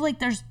feel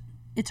like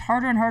it's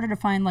harder and harder to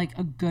find like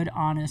a good,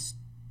 honest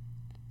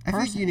I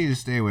think you need to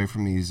stay away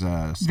from these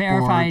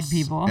verified sports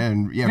people.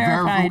 And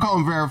verified. we'll call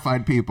them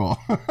verified people.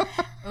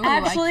 Ooh,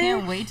 Actually, I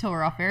can't wait till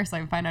we're off air so I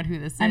can find out who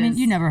this is. I mean,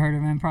 you never heard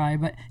of him probably,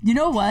 but you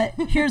know what?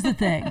 Here's the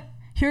thing.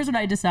 Here's what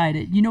I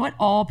decided. You know what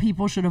all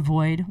people should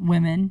avoid?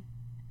 Women.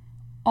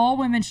 All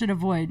women should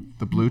avoid.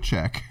 The blue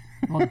check.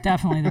 Well,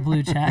 definitely the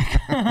blue check.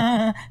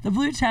 The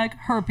blue check,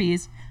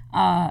 herpes.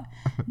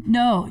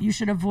 No, you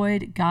should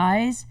avoid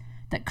guys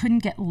that couldn't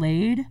get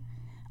laid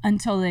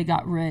until they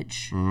got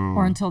rich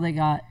or until they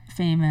got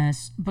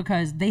famous,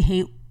 because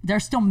they're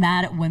still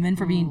mad at women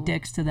for being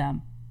dicks to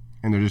them.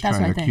 And they're just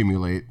trying to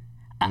accumulate.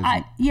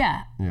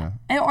 Yeah. Yeah.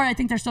 Or I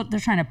think they're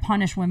trying to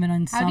punish women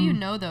on some. How do you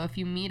know though? If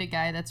you meet a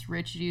guy that's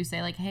rich, do you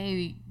say like,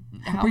 "Hey,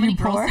 how Were many you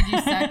girls poor?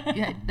 did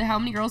you how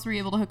many girls were you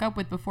able to hook up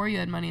with before you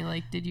had money?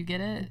 Like, did you get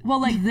it?" Well,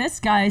 like this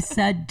guy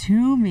said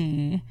to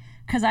me,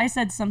 because I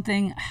said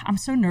something. I'm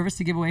so nervous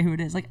to give away who it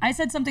is. Like I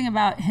said something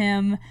about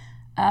him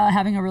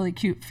having a really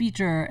cute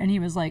feature, and he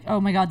was like, "Oh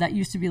my god, that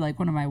used to be like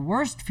one of my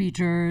worst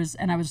features,"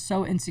 and I was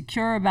so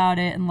insecure about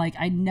it, and like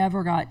I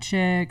never got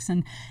chicks,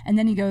 and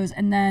then he goes,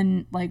 and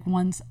then like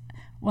once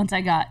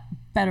I got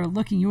better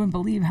looking, you wouldn't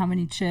believe how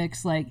many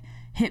chicks like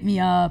hit me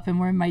up and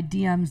were in my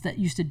DMs that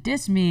used to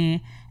diss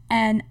me.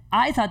 And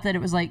I thought that it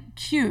was like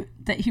cute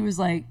that he was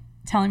like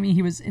telling me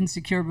he was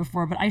insecure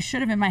before, but I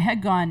should have in my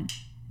head gone,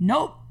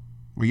 nope.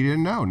 Well, you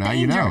didn't know. Now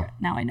Danger. you know.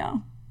 Now I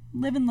know.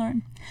 Live and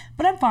learn.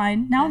 But I'm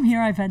fine. Now I'm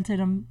here. I vented.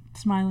 I'm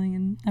smiling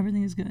and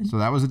everything is good. So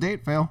that was a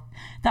date fail.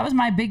 That was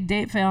my big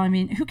date fail. I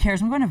mean, who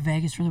cares? I'm going to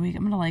Vegas for the week.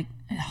 I'm going to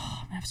I'm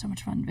going to have so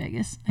much fun in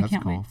Vegas. I That's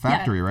can't cool. wait.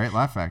 Factory, right?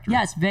 Laugh Factory.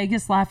 Yes,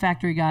 Vegas Laugh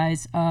Factory,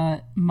 guys.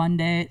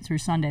 Monday through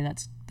Sunday.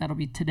 That'll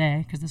be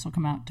today because this will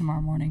come out tomorrow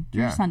morning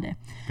through Sunday.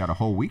 Got a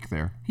whole week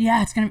there.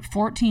 Yeah, it's going to be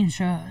 14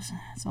 shows.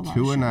 It's a lot of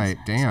shows. 2 a night.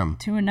 Damn.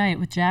 2 a night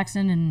with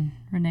Jackson and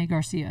Renee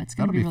Garcia. It's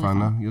going to That'll be be really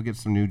fun, though. You'll get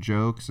some new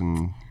jokes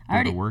and be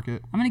able to work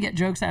it. I'm going to get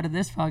jokes out of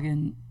this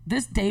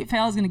date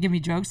fail is going to give me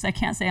jokes. I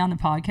can't say on the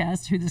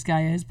podcast who this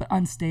guy is, but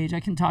on stage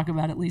I can talk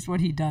about at least what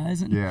he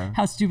does and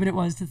how stupid it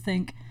was to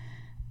think.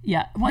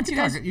 Yeah, once you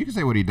guys, you can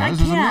say what he does.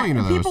 I There's a million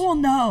of those. People will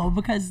know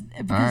because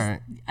right.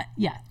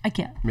 Yeah, I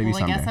can't. Maybe Well, I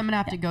someday. guess I'm gonna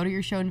have to go to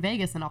your show in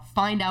Vegas and I'll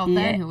find out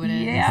then who it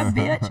is. Yeah,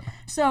 bitch.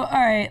 So, all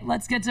right,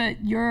 let's get to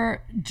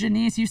your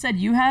Jenise. You said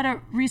you had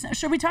a recent.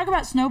 Should we talk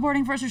about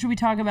snowboarding first, or should we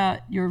talk about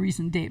your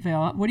recent date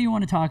fail? What do you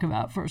want to talk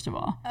about first of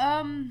all?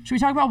 Should we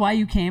talk about why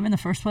you came in the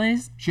first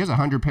place? She has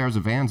 100 pairs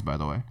of Vans, by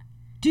the way.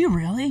 Do you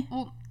really?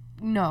 Well,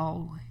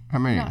 no. How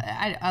many? No,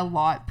 a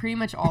lot. Pretty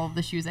much all of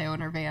the shoes I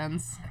own are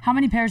Vans. How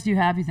many pairs do you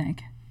have, you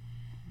think?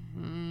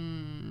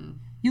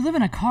 You live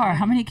in a car.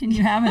 How many can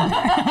you have in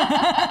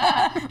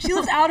there? She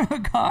lives out of a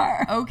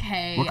car.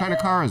 Okay. What kind of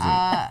car is it?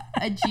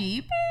 A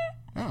Jeep.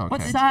 Oh, okay.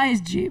 What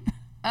size Jeep?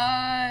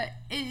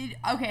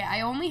 Okay,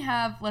 I only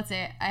have, let's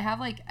say, I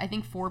have like, I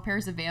think 4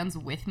 pairs of Vans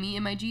with me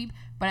in my Jeep,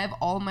 but I have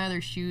all my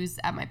other shoes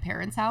at my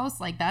parents' house.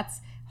 Like,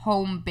 that's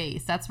home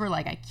base. That's where,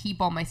 like, I keep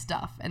all my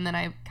stuff. And then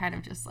I kind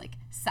of just, like,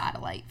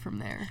 satellite from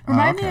there.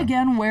 Remind me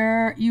again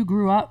where you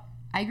grew up.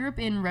 I grew up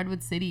in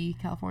Redwood City,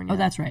 California. Oh,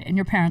 that's right. And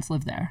your parents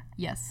lived there.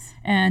 Yes.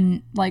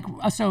 And like,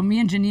 so me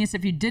and Jenise,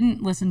 if you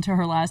didn't listen to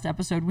her last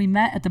episode, we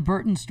met at the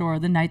Burton store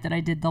the night that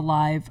I did the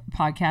live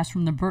podcast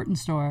from the Burton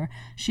store.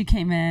 She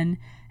came in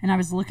and I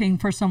was looking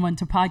for someone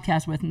to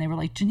podcast with, and they were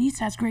like, Jenise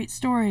has great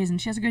stories and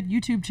she has a good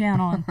YouTube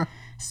channel. And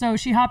so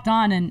she hopped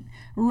on, and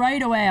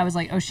right away I was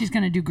like, oh, she's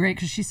going to do great,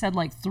 because she said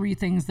like 3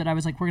 things that I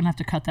was like, we're going to have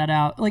to cut that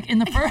out. Like in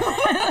the first...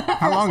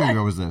 How long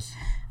ago was this?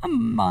 A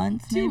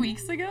month. 2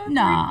 weeks ago?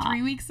 Nah.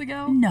 3 weeks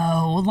ago?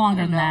 No,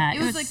 longer than that.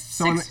 It was like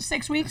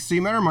six weeks. So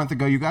you met her a month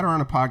ago. You got her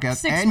on a podcast,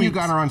 6 and you weeks.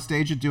 got her on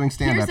stage doing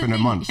stand-up Here's in the a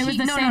thing. month. It was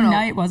the same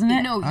night, wasn't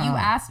it? No, you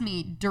asked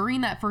me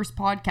during that first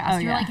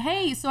podcast. You're like,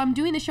 hey, so I'm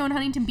doing the show in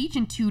Huntington Beach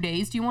in 2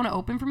 days. Do you want to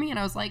open for me? And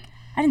I was like,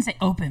 I didn't say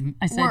open.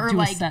 I said or do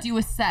like a set. do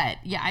a set.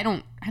 Yeah, I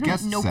don't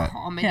Guest know set.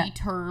 comedy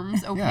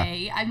terms.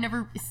 Okay, I've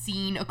never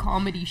seen a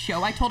comedy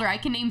show. I told her I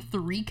can name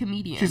 3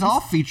 comedians. She's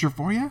all feature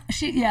for you.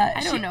 I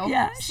don't know.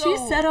 Yeah, So-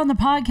 she said on the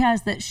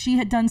podcast that she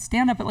had done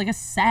stand up at like a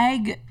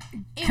SAG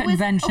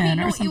convention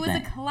or something. It was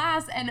a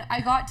class, and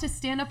I got to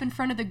stand up in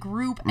front of the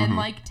group and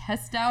like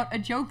test out a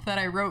joke that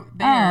I wrote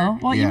there. Oh,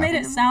 well, you Yeah. made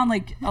it sound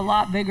like a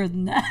lot bigger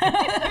than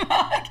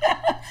that.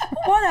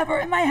 Whatever.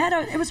 In my head,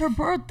 it was her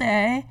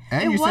birthday.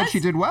 And you said she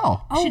did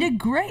well. She did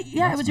great.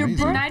 Yeah, That's it was your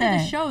amazing. The birthday. night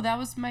of the show, that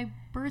was my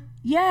birthday.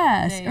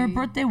 Yes, or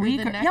birthday Or week.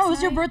 the next Yeah, it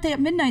was your night? birthday at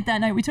midnight that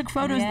night. We took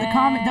photos of the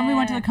comedy. Then we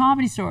went to the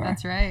comedy store.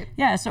 That's right.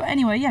 Yeah. So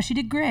anyway, yeah, she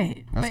did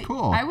great. That's But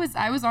cool. I was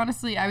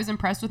honestly, I was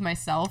impressed with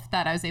myself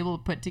that I was able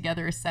to put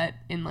together a set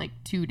in like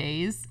 2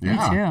 days.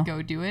 Yeah. Me too.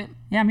 Go do it.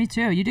 Yeah, me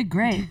too. You did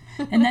great.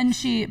 And then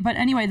but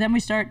anyway, then we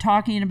start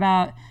talking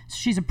about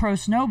she's a pro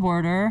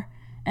snowboarder.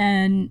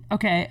 And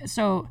okay,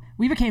 so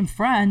we became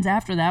friends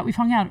after that. We've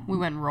hung out. We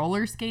went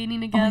roller skating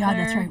Oh together. my God,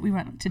 that's right. We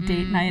went to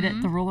date night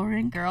at the roller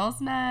rink. Girls'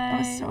 night. That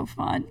was so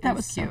fun. That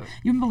was cute. so.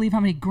 You wouldn't believe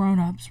how many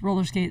grown-ups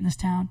roller skate in this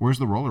town. Where's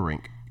the roller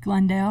rink?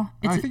 Glendale.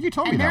 I think you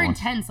told me and that they're once.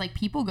 intense. Like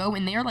people go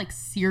and they're like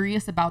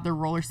serious about their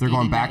roller skating. They're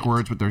going night.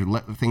 backwards with their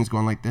things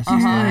going like this.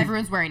 and stuff.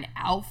 Everyone's wearing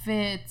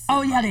outfits.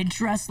 Oh yeah, they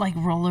dress like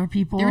roller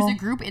people. There was a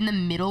group in the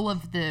middle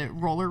of the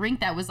roller rink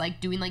that was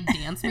like doing like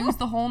dance moves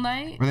the whole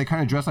night. Were they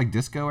kind of dressed like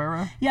disco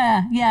era?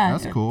 Yeah.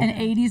 That's cool. And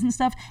 80s and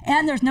stuff.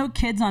 And there's no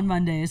kids on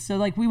Mondays, so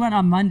like we went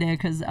on Monday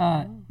because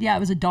it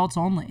was adults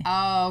only.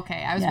 Oh,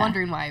 okay. I was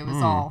wondering why it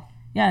was all.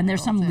 Yeah, and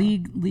there's some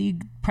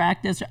league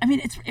practice. I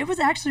mean, it was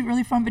actually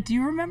really fun. But do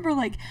you remember,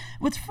 like,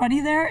 what's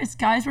funny there is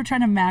guys were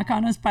trying to mac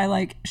on us by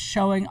like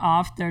showing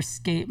off their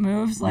skate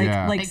moves, like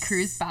Yeah. They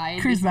cruise by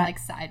and just like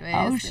sideways.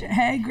 Oh shit!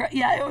 Hey,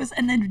 yeah, it was,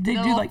 and then they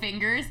do little like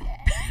fingers.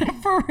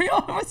 for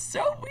real. It was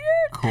so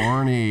weird.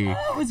 Corny.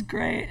 Oh, it was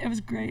great. It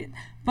was great.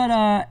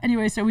 But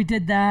anyway, so we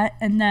did that,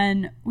 and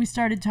then we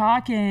started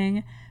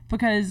talking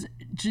because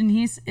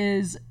Jenise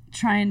is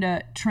trying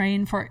to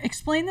train for.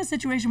 Explain the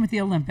situation with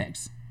the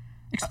Olympics.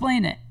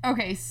 Explain it.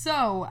 Okay,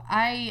 so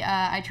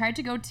I tried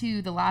to go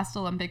to the last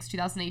Olympics,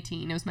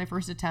 2018. It was my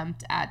first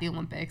attempt at the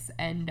Olympics,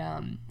 and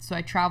so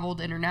I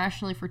traveled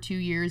internationally for 2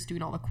 years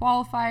doing all the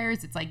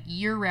qualifiers. It's like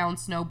year-round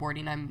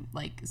snowboarding. I'm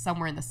like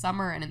somewhere in the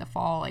summer and in the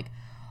fall, like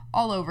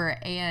all over.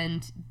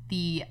 And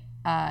the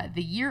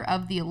year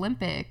of the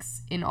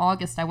Olympics in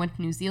August, I went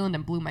to New Zealand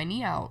and blew my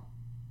knee out.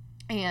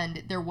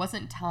 And there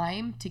wasn't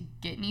time to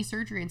get knee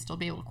surgery and still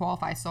be able to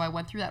qualify. So I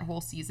went through that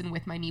whole season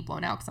with my knee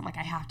blown out because I'm like,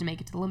 I have to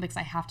make it to the Olympics.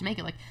 I have to make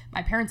it. Like,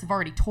 my parents have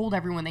already told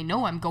everyone they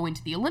know I'm going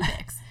to the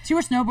Olympics. So you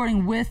were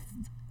snowboarding with,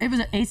 it was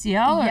an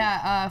ACL? Or?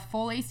 Yeah,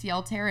 full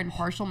ACL tear and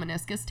partial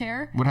meniscus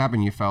tear. What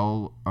happened? You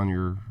fell on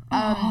your...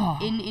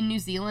 In New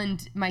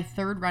Zealand, my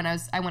third run,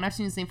 I went out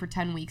to New Zealand for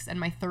 10 weeks. And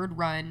my third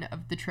run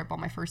of the trip on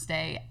my first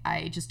day,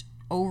 I just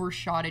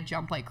overshot a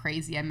jump like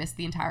crazy. I missed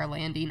the entire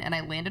landing and I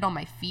landed on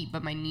my feet,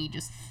 but my knee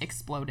just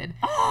exploded.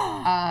 But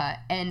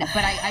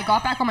I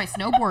got back on my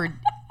snowboard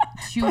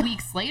 2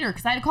 weeks later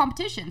because I had a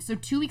competition. So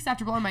 2 weeks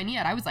after blowing my knee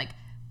out, I was like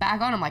back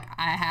on. I'm like,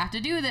 I have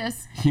to do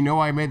this. You know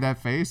why I made that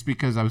face?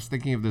 Because I was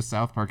thinking of this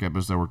South Park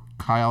episode where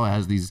Kyle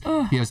has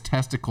he has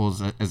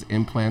testicles as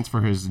implants for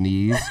his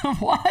knees.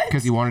 What?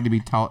 Because he wanted to be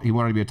tall. He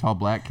wanted to be a tall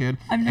black kid.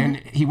 And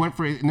he went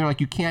for it. And they're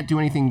like, you can't do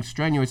anything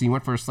strenuous. And he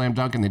went for a slam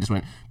dunk and they just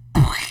went...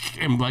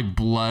 and like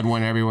blood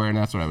went everywhere, and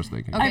that's what I was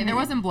thinking. Okay, there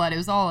wasn't blood. It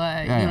was all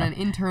an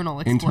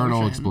internal explosion.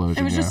 Internal explosion.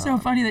 It was just so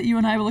funny that you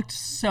and I looked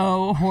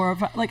so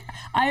horrified. Like,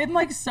 I am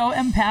like so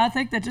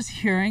empathic that just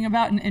hearing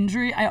about an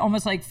injury, I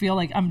almost like feel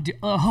like I'm.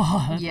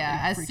 Yeah,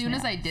 as soon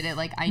as I did it,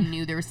 like I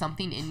knew there was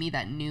something in me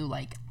that knew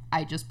like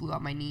I just blew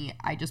out my knee.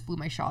 I just blew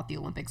my shot at the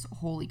Olympics.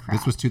 Holy crap!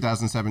 This was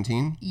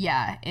 2017.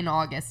 Yeah, in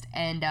August,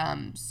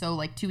 and so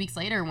like 2 weeks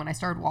later, when I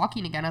started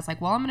walking again, I was like,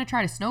 well, I'm gonna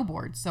try to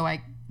snowboard. So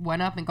I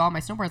went up and got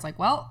my snowboard. I was like,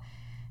 well,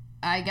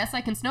 I guess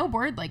I can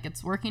snowboard. Like,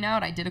 it's working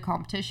out. I did a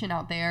competition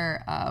out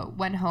there,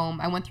 went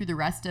home. I went through the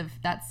rest of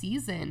that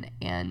season,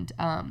 and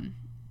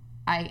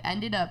I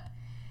ended up,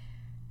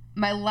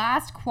 my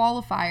last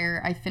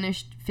qualifier, I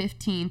finished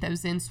 15th. I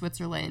was in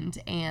Switzerland,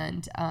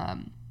 and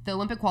the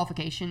Olympic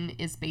qualification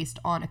is based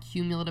on a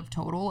cumulative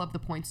total of the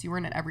points you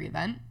earn at every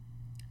event.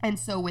 And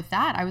so with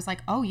that, I was like,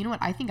 oh, you know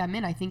what? I think I'm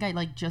in. I think I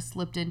like just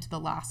slipped into the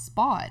last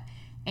spot.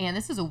 And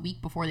this is a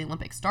week before the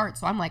Olympics start.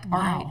 So I'm like, all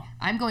right,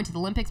 I'm going to the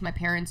Olympics. My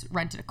parents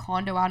rented a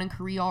condo out in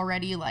Korea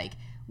already. Like,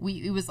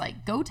 it was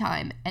like go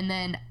time. And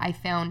then I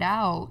found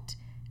out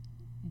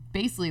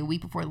basically a week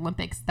before the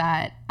Olympics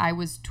that I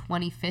was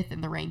 25th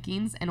in the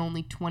rankings and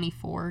only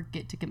 24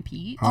 get to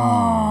compete.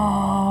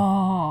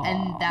 Oh.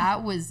 And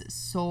that was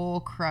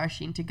soul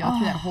crushing to go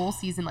through that whole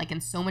season, like in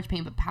so much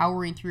pain, but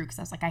powering through because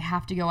I was like, I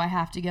have to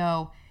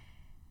go.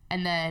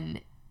 And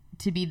then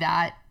to be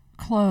that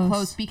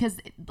close because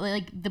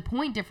like the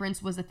point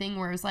difference was a thing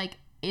where it was like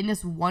in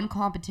this one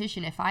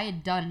competition, if I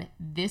had done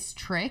this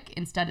trick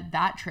instead of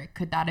that trick,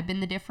 could that have been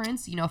the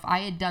difference? You know, if I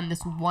had done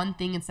this one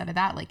thing instead of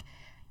that, like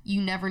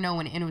you never know.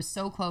 And it was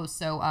so close.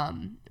 So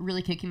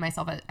really kicking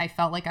myself. I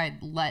felt like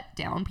I'd let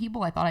down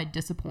people. I thought I'd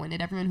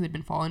disappointed everyone who had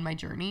been following my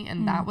journey,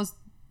 and that was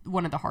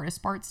one of the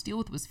hardest parts to deal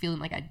with, was feeling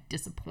like I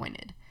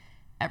disappointed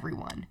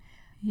everyone.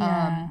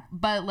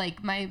 But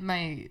like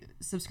my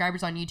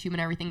subscribers on YouTube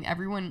and everything,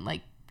 everyone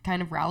like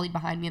kind of rallied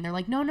behind me, and they're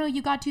like, no,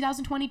 you got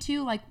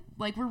 2022, like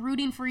we're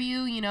rooting for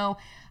you, you know,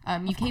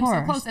 you came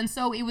so close. And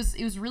so it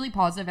was really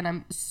positive, and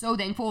I'm so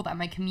thankful that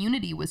my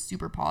community was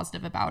super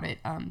positive about it,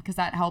 because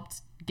that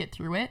helped get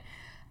through it.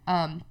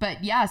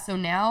 But yeah, so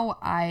now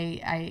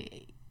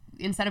I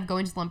instead of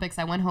going to the Olympics,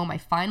 I went home. I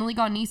finally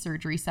got knee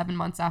surgery 7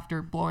 months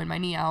after blowing my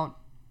knee out.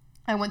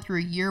 I went through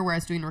a year where I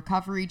was doing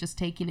recovery, just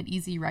taking it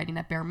easy, riding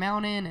at Bear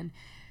Mountain and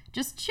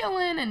just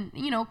chilling and,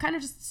 you know, kind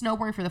of just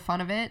snowboarding for the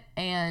fun of it.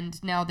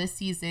 And now this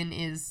season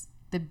is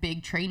the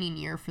big training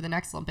year for the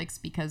next Olympics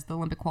because the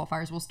Olympic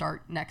qualifiers will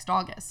start next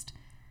August.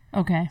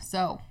 Okay.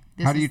 So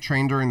how do you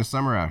train during the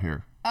summer out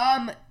here?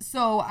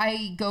 So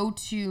I go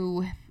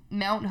to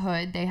Mount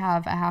Hood. They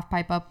have a half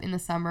pipe up in the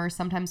summer.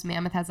 Sometimes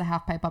Mammoth has a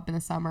half pipe up in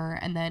the summer,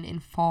 and then in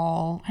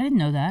fall. I didn't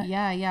know that.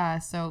 Yeah.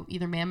 So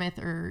either Mammoth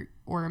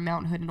or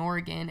Mount Hood in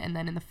Oregon, and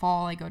then in the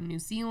fall I go to New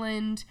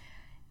Zealand.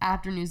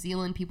 after New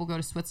Zealand, people go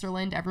to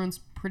Switzerland. Everyone's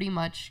pretty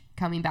much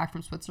coming back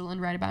from Switzerland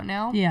right about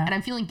now. Yeah. And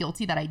I'm feeling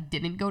guilty that I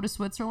didn't go to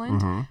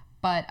Switzerland.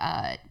 But,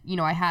 you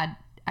know, I had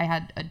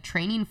a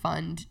training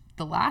fund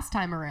the last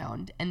time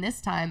around, and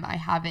this time I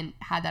haven't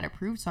had that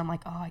approved. So I'm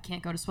like, oh, I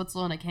can't go to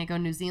Switzerland. I can't go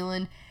to New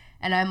Zealand.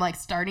 And I'm like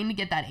starting to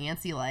get that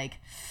antsy,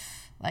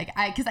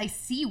 because I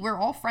see we're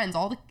all friends,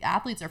 all the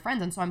athletes are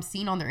friends, and so I'm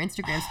seeing on their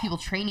Instagrams people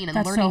training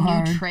and learning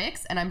new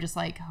tricks, and I'm just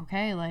like,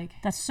 okay, like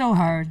that's so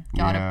hard.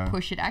 Gotta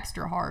push it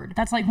extra hard.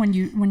 That's like when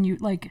you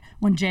like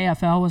when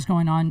JFL was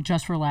going on,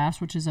 Just for Laughs,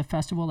 which is a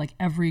festival like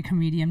every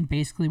comedian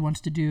basically wants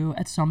to do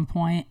at some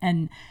point,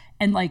 and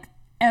like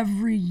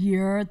every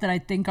year that I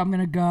think I'm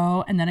gonna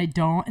go and then I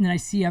don't, and then I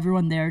see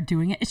everyone there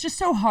doing it. It's just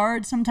so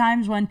hard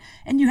sometimes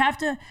and you have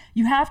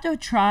to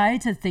try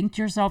to think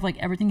to yourself like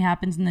everything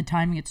happens in the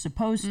timing it's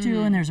supposed to,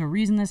 and there's a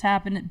reason this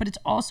happened. But it's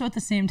also at the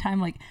same time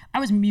like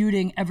I was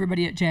muting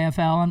everybody at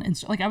JFL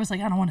and like I was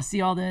like, I don't want to see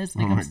all this.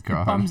 Like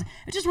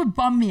it just would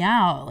bum me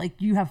out. Like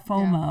you have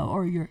FOMO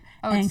or you're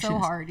anxious. It's so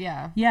hard.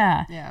 Yeah.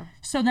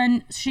 So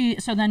then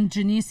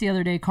Jenise the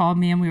other day called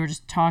me and we were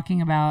just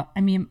talking about,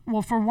 I mean,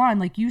 well, for one,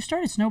 like you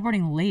started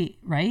snowboarding late,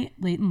 right?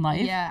 Late in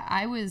life. Yeah,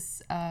 I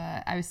was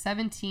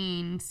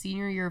 17,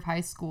 senior year of high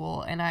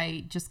school, and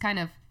I just kind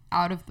of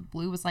out of the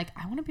blue was like,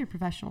 I want to be a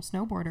professional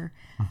snowboarder.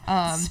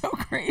 So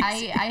crazy.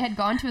 I had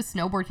gone to a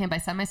snowboard camp. I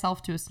sent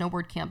myself to a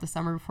snowboard camp the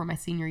summer before my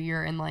senior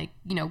year, and like,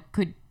 you know,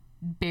 could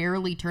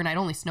barely turn. I'd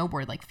only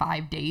snowboarded like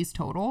 5 days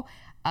total.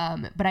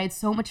 But I had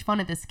so much fun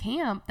at this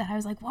camp that I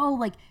was like, whoa,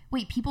 like,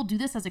 wait, people do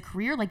this as a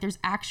career? Like there's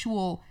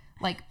actual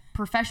like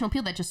professional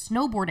people that just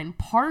snowboard and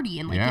party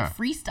and like get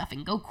free stuff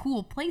and go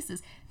cool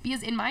places.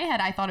 Because in my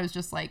head, I thought it was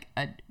just like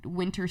a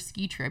winter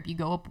ski trip. You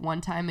go up one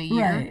time a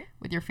year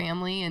with your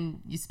family and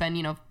you spend,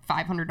 you know,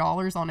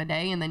 $500 on a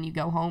day and then you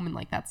go home and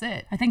like, that's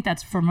it. I think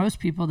that's for most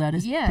people, that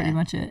is pretty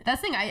much it. That's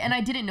the thing.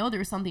 I didn't know there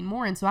was something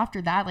more. And so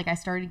after that, like I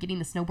started getting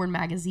the snowboard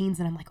magazines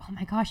and I'm like, oh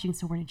my gosh, you can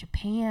snowboard in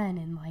Japan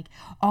and like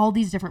all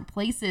these different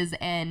places.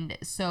 And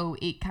so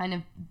it kind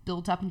of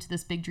built up into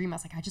this big dream. I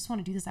was like, I just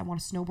want to do this. I want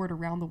to snowboard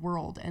around the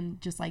world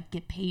and just like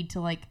get paid to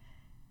like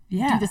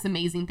do this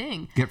amazing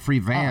thing. Get free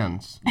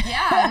vans.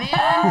 Yeah,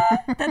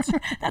 man.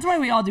 That's why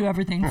we all do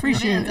everything. Free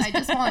shoes. I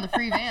just want the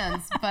free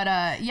vans. But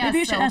maybe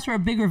you should ask for a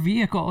bigger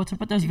vehicle to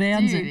put those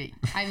vans in.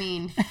 I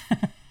mean,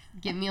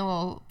 give me a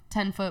little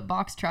 10-foot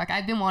box truck.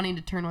 I've been wanting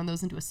to turn one of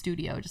those into a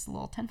studio, just a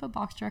little 10-foot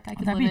box truck I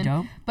could live in. That'd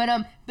be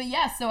dope. But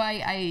yeah, so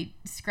I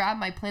scrapped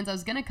my plans. I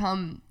was gonna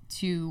come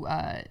to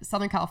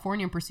Southern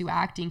California and pursue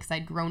acting because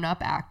I'd grown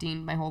up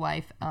acting my whole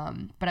life.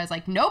 But I was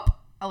like, nope.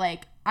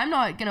 Like, I'm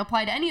not going to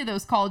apply to any of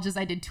those colleges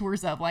I did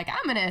tours of. Like,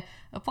 I'm going to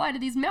apply to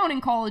these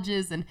mountain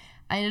colleges. And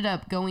I ended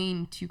up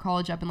going to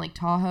college up in Lake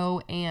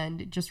Tahoe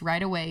and just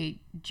right away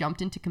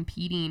jumped into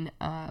competing.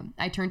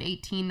 I turned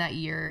 18 that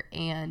year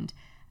and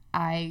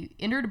I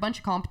entered a bunch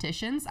of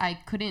competitions. I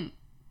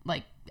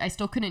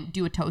still couldn't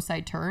do a toe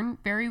side turn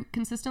very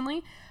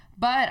consistently,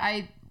 but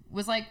I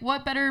was like,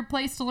 what better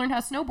place to learn how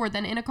to snowboard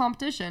than in a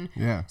competition?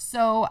 Yeah.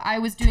 So I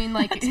was doing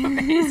like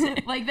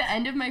like the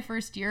end of my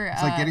first year.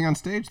 It's like getting on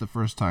stage the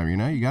first time, you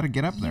know? You got to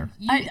get up there.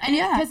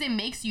 Because it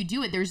makes you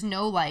do it. There's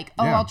no like,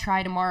 I'll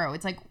try tomorrow.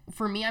 It's like,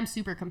 for me, I'm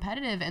super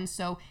competitive. And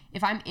so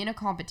if I'm in a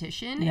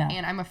competition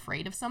and I'm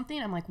afraid of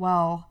something, I'm like,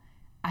 well,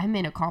 I'm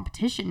in a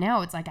competition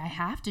now. It's like, I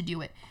have to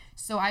do it.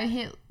 So I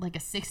hit like a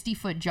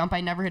 60-foot jump. I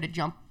never hit a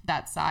jump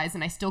that size,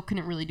 and I still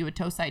couldn't really do a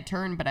toe side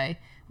turn, but I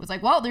was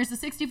like, well, there's a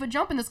 60-foot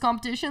jump in this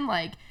competition.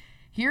 Like,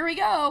 here we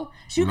go.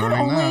 So you could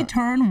only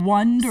turn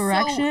one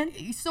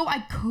direction? So I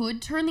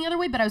could turn the other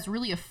way, but I was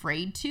really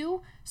afraid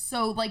to.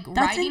 So like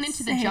riding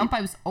into the jump,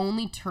 I was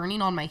only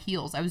turning on my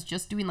heels. I was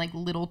just doing like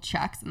little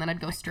checks, and then I'd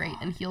go straight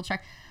and heel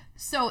check.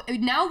 So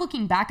now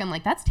looking back, I'm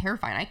like, that's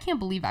terrifying. I can't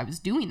believe I was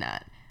doing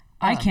that.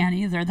 I can't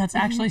either. That's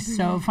actually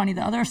so funny.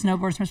 The other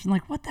snowboarders must have been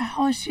like, what the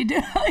hell is she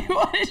doing? Like,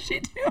 what is she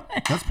doing?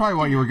 That's probably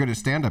why you were good at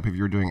stand-up if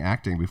you were doing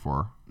acting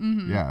before.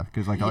 Mm-hmm. Yeah,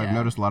 because like I've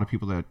noticed a lot of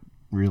people that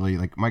really,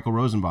 like Michael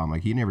Rosenbaum,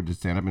 like he never did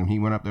stand-up, and he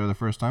went up there the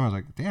first time. I was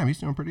like, damn, he's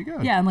doing pretty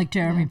good. Yeah, and like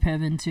Jeremy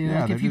Piven too.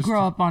 Yeah, like if you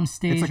grow up on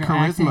stage, it's a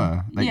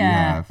charisma that you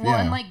have. Well,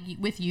 and like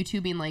with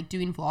YouTubing, like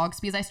doing vlogs,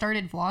 because I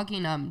started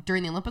vlogging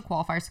during the Olympic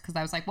qualifiers because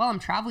I was like, well, I'm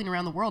traveling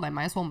around the world. I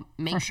might as well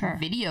make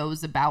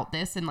videos about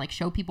this and like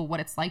show people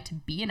what it's like to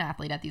be an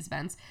athlete at these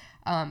events.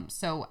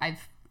 So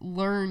I've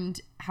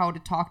learned how to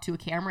talk to a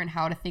camera and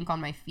how to think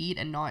on my feet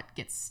and not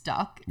get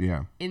stuck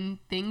in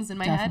things in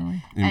my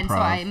head. And so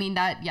I mean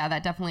that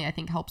definitely I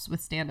think helps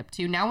with stand-up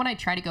too. Now when I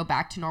try to go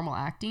back to normal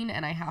acting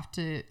and I have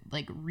to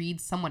like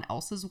read someone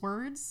else's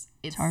words,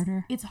 it's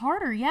harder. It's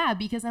harder,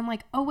 because I'm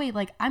like, oh wait,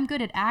 like I'm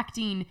good at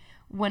acting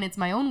when it's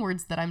my own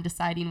words that I'm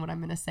deciding what I'm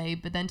gonna say,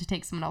 but then to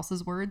take someone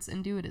else's words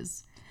and do it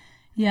is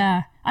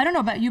I don't know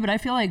about you, but I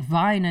feel like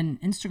Vine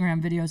and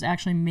Instagram videos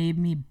actually made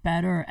me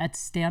better at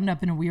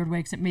stand-up in a weird way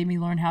because it made me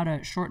learn how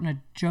to shorten a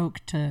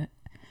joke to,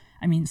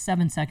 I mean,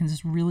 7 seconds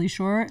is really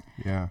short.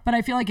 Yeah. But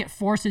I feel like it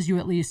forces you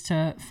at least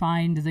to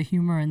find the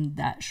humor in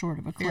that short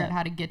of a Figure out clip.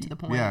 how to get to the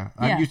point. Yeah.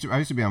 I used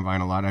to be on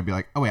Vine a lot. I'd be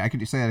like, oh wait, I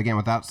could say that again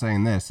without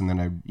saying this, and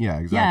then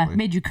exactly. Yeah,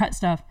 made you cut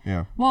stuff.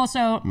 Yeah. Well,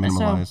 so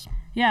Minimalize.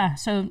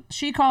 So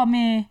she called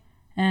me,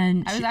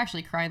 and I was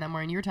actually crying that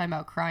morning. You were talking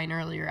about crying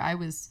earlier.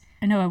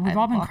 I know we've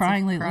all been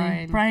crying lately.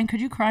 Crying. Brian,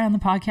 could you cry on the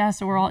podcast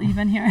so we're all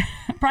even here?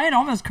 Brian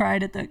almost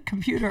cried at the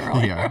computer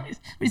earlier. Yeah.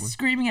 He's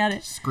screaming at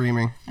it.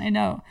 Screaming. I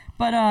know.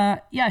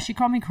 But yeah, she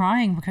called me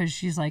crying because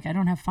she's like, I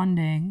don't have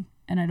funding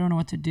and I don't know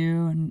what to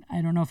do. And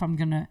I don't know if I'm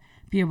going to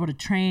be able to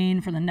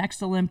train for the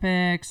next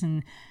Olympics.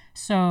 And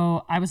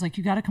so I was like,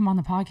 you got to come on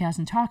the podcast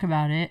and talk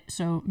about it.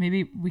 So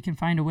maybe we can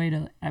find a way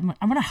to, I'm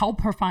going to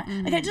help her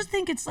find, like, I just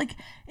think it's like,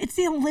 it's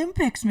the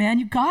Olympics, man.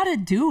 You got to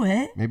do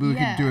it. Maybe we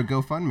could do a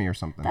GoFundMe or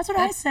something. That's what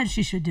I said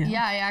she should do.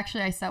 Yeah,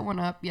 I set one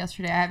up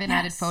yesterday. I haven't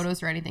added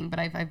photos or anything, but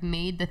I've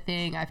made the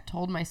thing. I've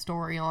told my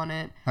story on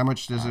it. How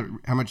much do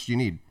you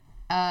need?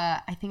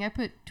 I think I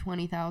put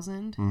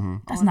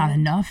 20,000. That's not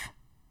enough.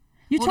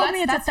 You told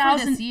me it's that's 1,000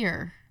 for this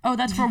year. Oh,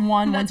 that's for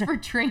one. That's for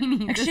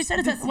training. Like she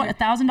said, it's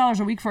 $1,000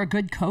 a week for a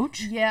good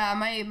coach. Yeah,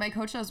 my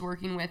coach I was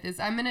working with is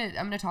I'm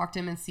gonna talk to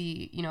him and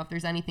see if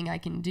there's anything I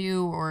can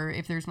do or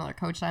if there's another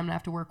coach that I'm gonna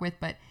have to work with.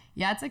 But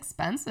yeah, it's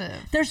expensive.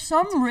 There's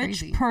some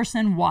rich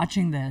person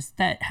watching this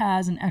that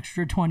has an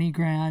extra 20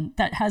 grand,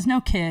 that has no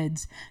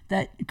kids,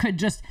 that could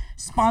just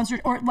sponsor,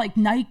 or like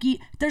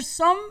Nike. There's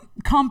some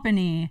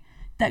company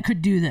that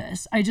could do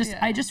this. I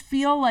just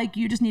feel like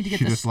you just need to get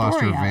the story out. She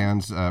just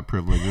lost her Vans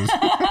privileges.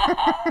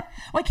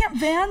 Why can't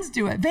Vans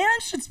do it?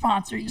 Vans should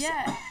sponsor you.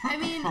 Yeah, I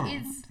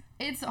mean,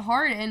 it's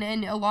hard,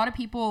 and a lot of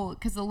people,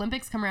 because the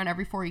Olympics come around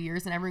every 4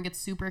 years, and everyone gets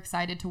super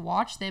excited to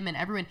watch them, and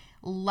everyone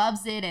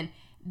loves it, and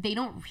they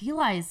don't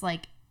realize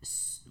like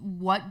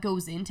what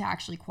goes into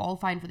actually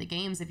qualifying for the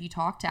games. If you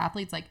talk to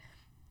athletes, like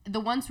the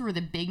ones who are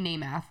the big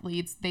name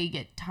athletes, they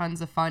get tons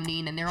of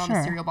funding, and they're on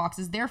the cereal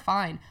boxes. They're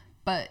fine,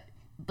 but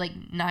like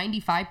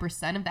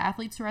 95% of the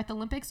athletes who are at the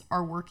Olympics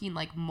are working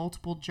like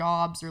multiple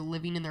jobs or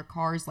living in their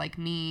cars like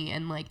me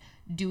and like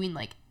doing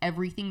like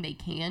everything they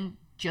can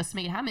just to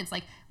make it happen. It's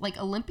like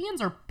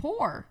Olympians are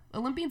poor.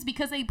 Olympians,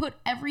 because they put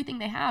everything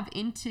they have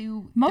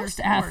into most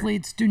their sport.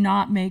 Athletes do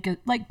not make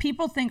it. Like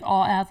people think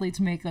all athletes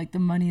make like the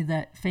money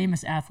that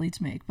famous athletes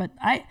make. But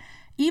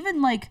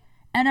even like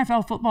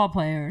NFL football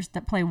players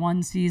that play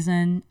one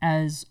season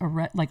as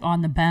like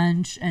on the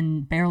bench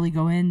and barely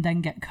go in,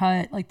 then get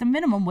cut. Like the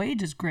minimum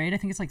wage is great. I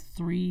think it's like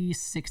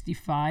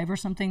 $365 or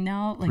something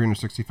now. Like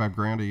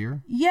 $365,000 a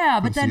year. Yeah,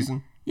 for but the then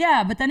season?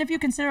 Yeah, but then if you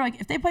consider like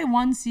if they play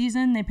one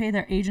season, they pay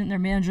their agent, their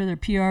manager, their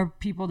PR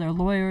people, their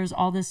lawyers,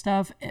 all this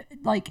stuff.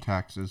 Like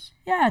taxes.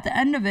 Yeah, at the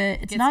end of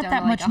it, it's not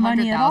that like much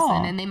money at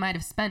all. And they might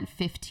have spent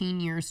 15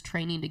 years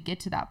training to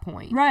get to that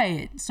point.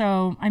 Right.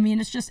 So I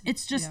mean, it's just,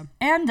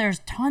 and there's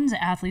tons of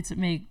athletes that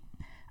make.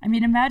 I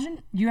mean,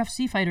 imagine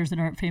UFC fighters that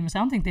aren't famous. I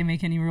don't think they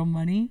make any real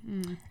money.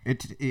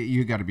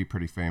 You got to be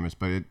pretty famous,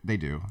 but they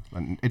do.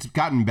 And it's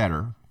gotten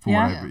better.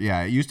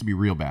 It used to be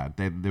real bad.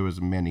 There was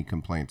many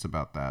complaints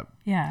about that.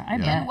 Yeah, I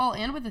bet.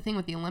 And with the thing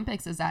with the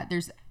Olympics is that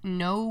there's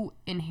no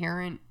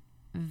inherent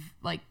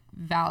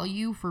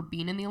value for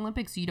being in the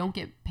Olympics. You don't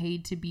get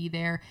paid to be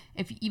there.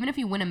 Even if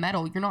you win a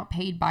medal, you're not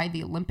paid by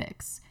the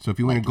Olympics. So if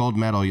you win a gold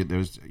medal, you're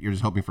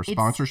just hoping for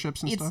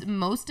sponsorships and stuff?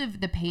 Most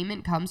of the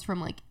payment comes from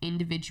like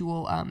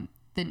individual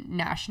the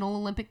national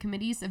Olympic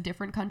committees of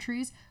different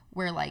countries,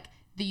 where like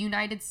the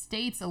United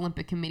States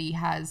Olympic Committee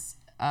has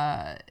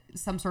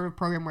some sort of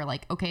program where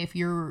like, okay, if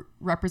you're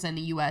representing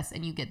the US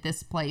and you get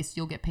this place,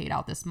 you'll get paid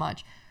out this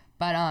much.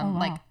 But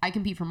like I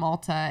compete for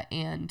Malta,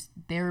 and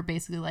they're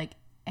basically like,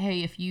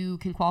 hey, if you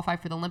can qualify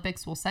for the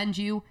Olympics, we'll send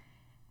you.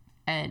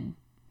 And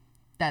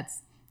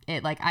that's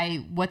it. Like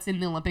what's in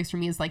the Olympics for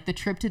me is like the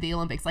trip to the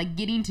Olympics, like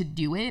getting to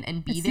do it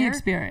and be there, the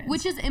experience,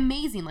 which is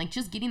amazing. Like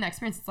just getting that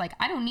experience. It's like,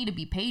 I don't need to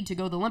be paid to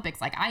go to the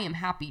Olympics. Like I am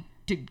happy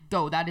to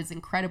go. That is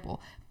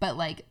incredible. But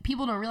like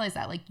people don't realize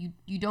that like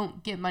you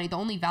don't get money. The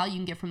only value you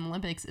can get from the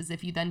Olympics is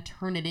if you then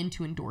turn it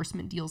into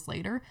endorsement deals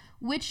later,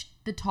 which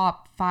the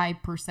top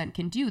 5%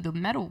 can do, the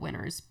medal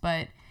winners.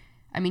 But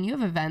I mean, you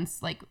have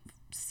events like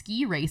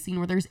ski racing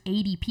where there's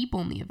 80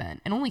 people in the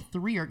event and only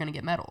 3 are going to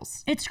get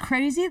medals. It's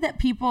crazy that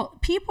people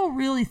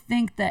really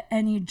think that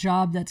any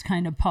job that's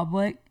kind of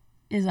public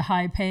is a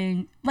high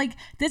paying, like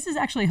this is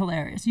actually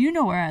hilarious. You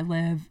know where I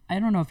live. I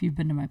don't know if you've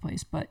been to my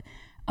place, but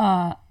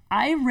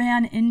I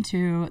ran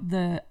into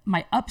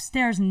my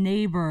upstairs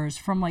neighbors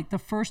from like the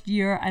first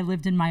year I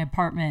lived in my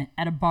apartment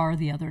at a bar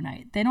the other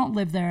night. They don't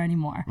live there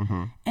anymore.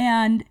 Mm-hmm.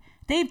 And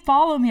they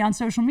follow me on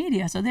social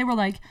media. So they were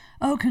like,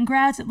 oh,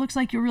 congrats. It looks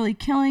like you're really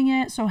killing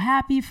it. So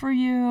happy for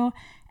you.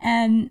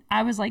 And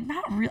I was like,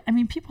 not really. I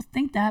mean, people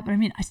think that, but I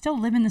mean, I still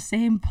live in the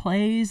same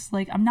place.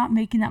 Like, I'm not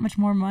making that much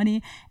more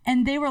money.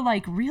 And they were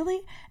like,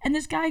 really? And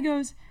this guy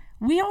goes,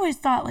 we always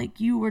thought like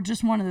you were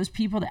just one of those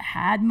people that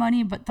had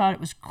money but thought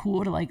it was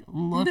cool to like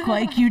look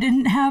like you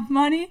didn't have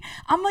money.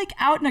 I'm like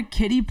out in a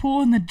kiddie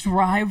pool in the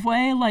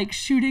driveway like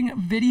shooting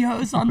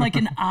videos on like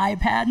an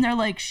iPad, and they're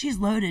like, she's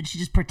loaded,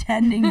 she's just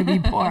pretending to be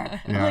poor.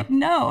 I'm like,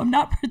 no, I'm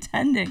not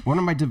pretending. One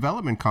of my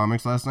development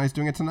comics last night is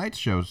doing a Tonight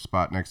Show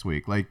spot next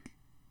week. Like,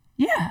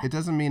 it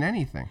doesn't mean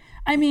anything.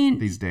 I mean,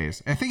 these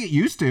days, I think it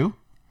used to.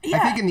 I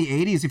think in the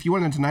 80s, if you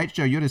went on a Tonight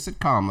Show, you had a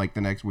sitcom like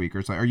the next week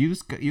or so. Or you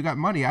got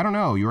money. I don't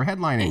know. You were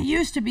headlining. It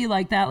used to be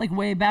like that, like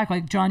way back,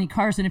 like Johnny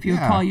Carson. If he would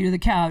call you to the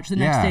couch, the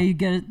next day you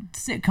get a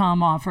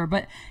sitcom offer.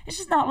 But it's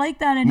just not like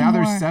that anymore. Now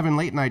there's 7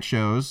 late night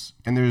shows,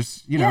 and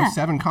there's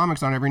 7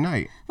 comics on every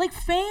night. Like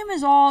fame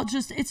is all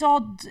just it's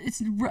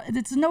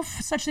no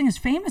such thing as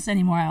famous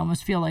anymore. I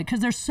almost feel like, because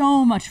there's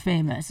so much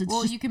famous.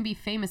 You can be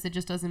famous. It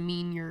just doesn't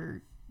mean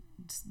you're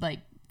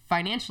like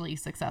financially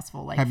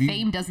successful. Like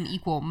fame doesn't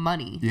equal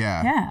money.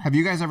 Yeah. Have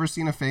you guys ever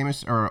seen a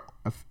famous or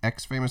a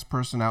ex-famous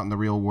person out in the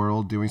real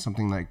world doing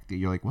something like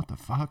you're like, what the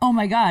fuck? Oh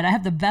my God, I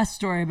have the best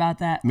story about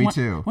that. Me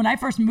too. When I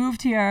first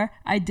moved here,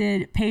 I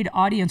did paid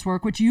audience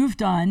work, which you've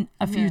done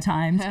a few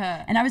times.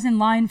 And I was in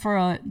line for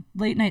a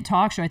late night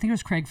talk show. I think it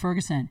was Craig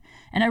Ferguson.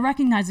 And I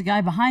recognized the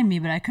guy behind me,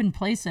 but I couldn't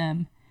place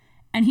him.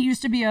 And he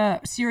used to be a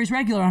series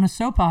regular on a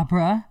soap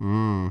opera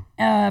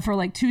for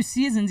like 2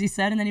 seasons, he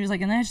said. And then he was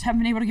like, and I just haven't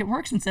been able to get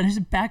work since then. I'm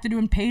just back to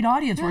doing paid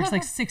audience work. It's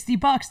like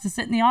 $60 to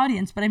sit in the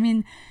audience. But I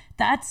mean,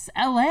 that's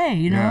LA,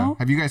 you know?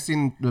 Have you guys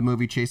seen the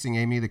movie Chasing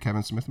Amy, the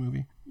Kevin Smith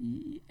movie?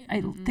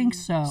 I think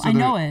so. I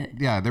know it.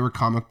 Yeah, they were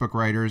comic book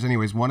writers.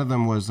 Anyways, one of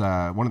them was,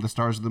 one of the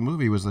stars of the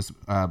movie was this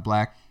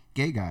black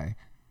gay guy.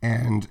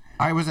 And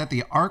I was at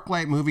the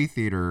ArcLight movie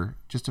theater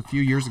just a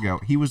few years ago.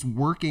 He was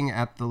working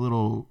at the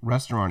little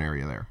restaurant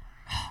area there.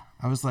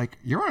 I was like,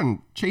 you're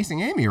on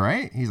Chasing Amy,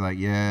 right? He's like,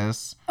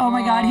 yes. Oh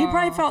my God. He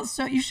probably felt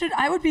so,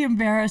 I would be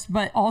embarrassed,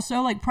 but also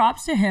like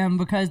props to him,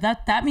 because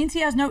that means he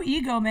has no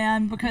ego,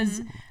 man,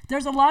 because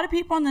there's a lot of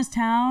people in this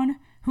town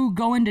who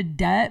go into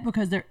debt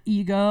because their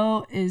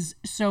ego is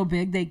so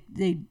big.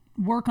 They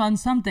work on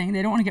something.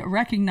 They don't want to get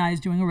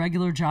recognized doing a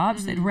regular job,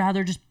 so they'd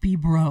rather just be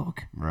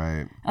broke.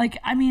 Right. Like,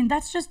 I mean,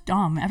 that's just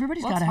dumb.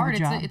 Everybody's got to have a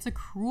job. It's a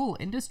cruel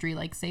industry.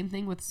 Like, same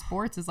thing with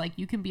sports is like,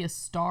 you can be a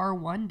star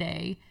one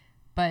day,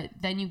 but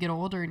then you get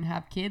older and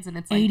have kids, and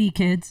it's like 80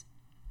 kids.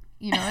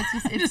 You know,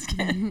 it's just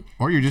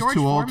or you're just George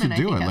too old Foreman,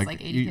 to do I think, it. has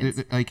Like 80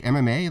 kids. like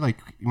MMA, like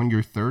when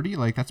you're 30,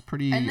 like that's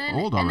pretty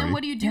old already. And then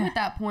what do you do at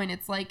that point?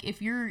 It's like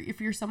if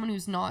you're someone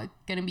who's not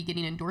going to be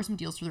getting endorsement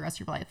deals for the rest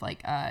of your life,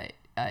 like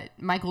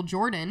Michael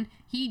Jordan,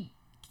 he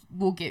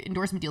will get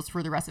endorsement deals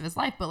for the rest of his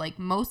life. But like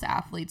most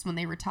athletes, when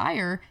they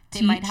retire,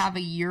 they might have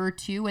a year or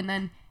two, and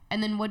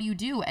then what do you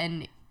do?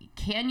 And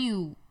can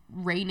you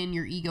rein in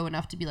your ego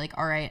enough to be like,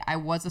 all right, I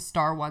was a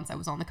star once, I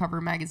was on the cover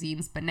of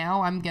magazines, but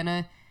now I'm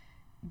gonna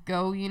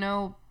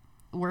go,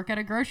 work at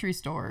a grocery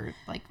store.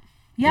 Like,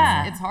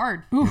 it's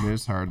hard. Oof. It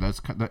is hard.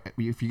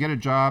 If you get a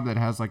job that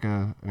has like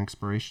an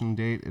expiration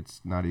date,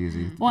 it's not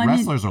easy. Well,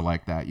 wrestlers are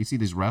like that. You see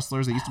these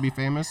wrestlers that used to be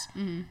famous,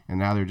 and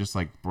now they're just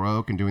like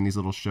broke and doing these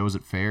little shows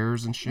at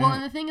fairs and shit. Well,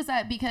 and the thing is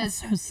that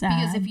because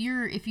if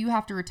you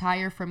have to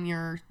retire from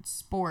your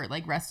sport,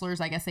 like wrestlers,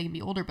 I guess they can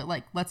be older, but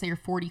like let's say you're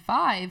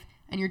 45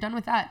 and you're done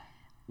with that,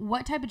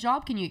 what type of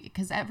job can you get?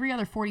 Because every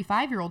other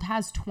 45-year-old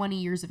has 20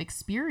 years of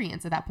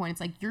experience at that point.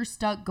 It's like you're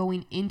stuck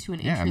going into an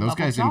entry-level job. Yeah, and those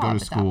guys didn't go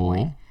to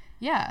school.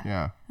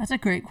 Yeah. That's a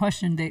great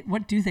question.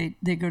 What do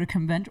they go to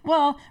convention?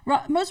 Well, a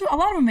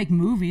lot of them make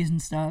movies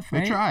and stuff,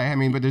 right? They try. I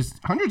mean, but there's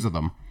hundreds of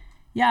them.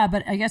 Yeah,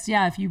 but I guess,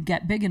 if you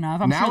get big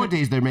enough.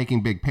 Nowadays, they're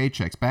making big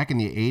paychecks. Back in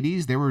the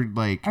 80s, they were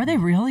like... Are they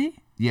really?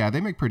 Yeah,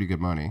 they make pretty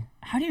good money.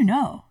 How do you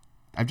know?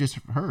 I've just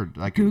heard.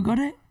 Like, Googled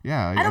it?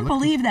 Yeah. I don't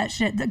believe that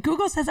shit.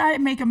 Google says I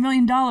make $1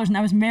 million and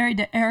I was married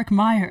to Eric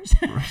Myers.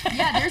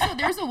 Yeah,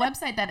 there's a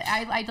website that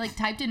I like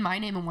typed in my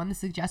name, and one of the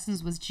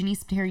suggestions was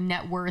Jenise Spiteri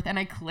net worth, and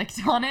I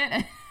clicked on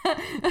it.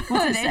 What's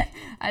it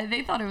say?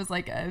 They thought it was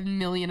like $1.5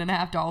 million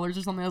or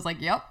something. I was like,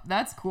 yep,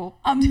 that's cool.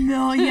 $1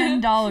 million.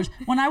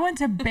 When I went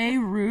to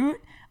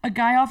Beirut, a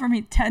guy offered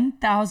me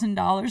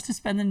 $10,000 to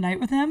spend the night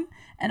with him.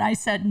 And I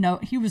said no.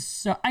 He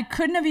was I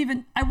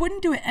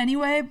wouldn't do it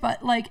anyway,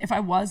 but like if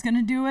I was going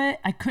to do it,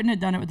 I couldn't have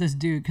done it with this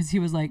dude because he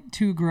was like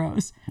too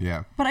gross.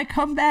 Yeah. But I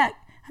come back.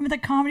 I'm at the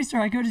Comedy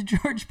Store. I go to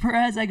George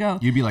Perez. I go.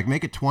 You'd be like,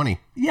 make it 20.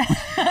 Yeah.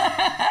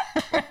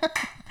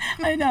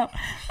 I know.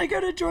 I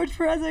go to George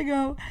Perez. I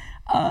go,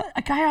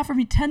 a guy offered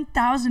me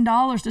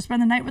 $10,000 to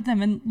spend the night with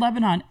him in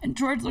Lebanon. And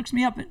George looks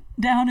me up and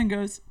down and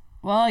goes,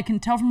 well, I can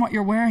tell from what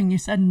you're wearing. You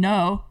said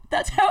no.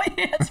 That's how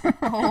he answered.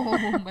 Oh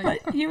my God.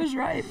 But he was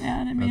right,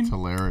 man. I mean, that's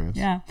hilarious.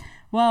 Yeah.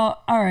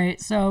 Well, all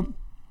right. So,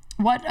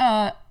 what?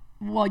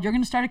 Well, you're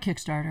going to start a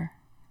Kickstarter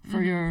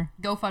for your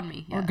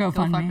GoFundMe. Yeah. Or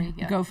GoFundMe.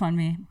 Yeah.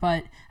 GoFundMe.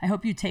 But I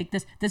hope you take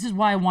this. This is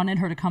why I wanted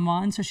her to come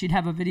on, so she'd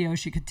have a video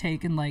she could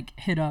take and like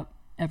hit up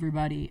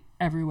everybody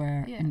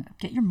everywhere and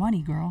get your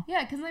money, girl.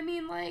 Yeah, because I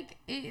mean, like,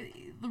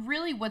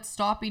 really, what's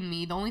stopping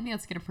me? The only thing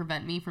that's going to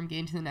prevent me from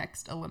getting to the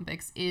next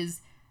Olympics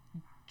is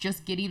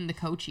just getting the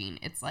coaching.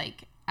 It's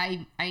like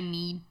I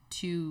need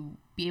to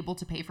be able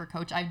to pay for a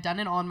coach. I've done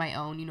it on my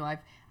own. You know,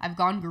 I've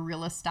gone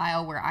guerrilla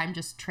style where I'm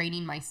just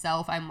training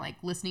myself. I'm like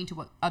listening to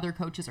what other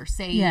coaches are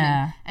saying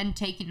and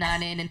taking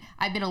that in. And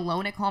I've been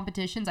alone at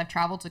competitions. I've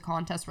traveled to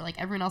contests where like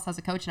everyone else has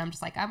a coach and I'm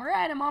just like, I'm all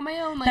right, I'm on my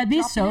own. Like, that'd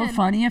be so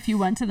funny if you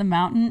went to the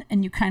mountain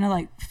and you kind of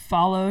like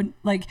followed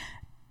like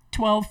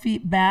 12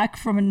 feet back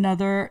from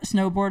another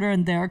snowboarder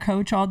and their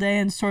coach all day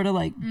and sort of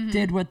like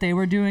did what they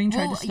were doing,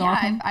 tried to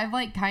stalk them. I've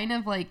like kind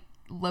of like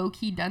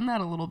low-key done that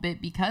a little bit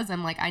because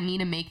I'm like, I need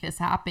to make this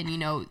happen. You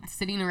know,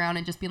 sitting around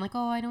and just being like,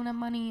 oh, I don't have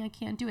money, I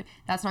can't do it,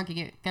 that's not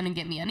gonna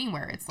get me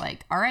anywhere. It's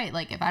like, all right,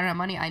 like if I don't have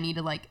money, I need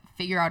to like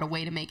figure out a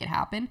way to make it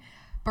happen.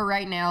 But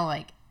right now,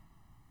 like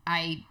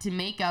to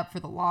make up for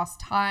the lost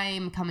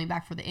time coming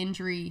back for the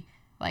injury,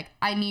 like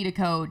I need a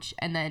coach,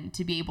 and then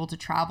to be able to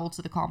travel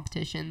to the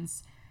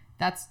competitions,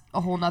 that's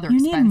a whole nother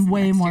expense. You need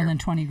way more than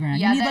 20 grand.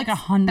 Yeah, you need like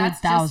 100,000.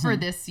 That's just for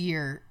this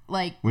year.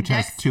 Like which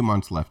has 2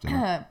 months left in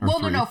it. Well,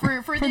 no,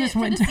 for this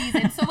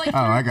season. So like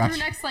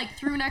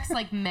through next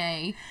like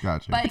May.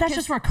 Gotcha. But that's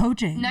just for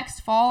coaching. Next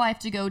fall, I have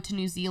to go to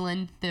New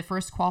Zealand. The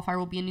first qualifier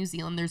will be in New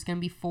Zealand. There's going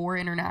to be 4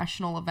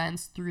 international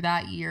events through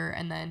that year,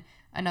 and then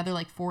another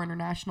like 4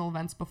 international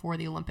events before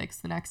the Olympics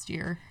the next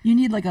year. You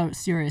need like a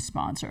serious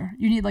sponsor.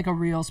 You need like a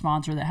real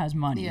sponsor that has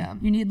money. Yeah.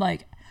 You need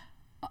like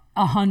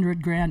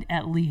 100 grand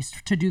at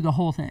least to do the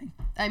whole thing.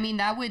 I mean,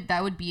 that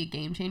would be a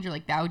game changer.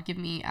 Like that would give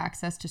me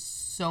access to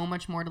so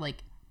much more to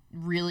like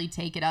really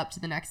take it up to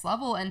the next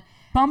level and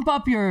bump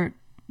up your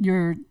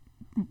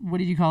what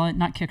did you call it?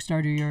 Not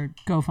Kickstarter, your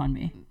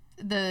GoFundMe.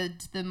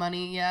 The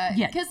money, yeah.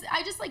 Because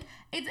I just like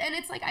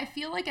it's like I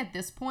feel like at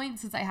this point,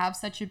 since I have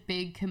such a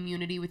big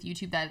community with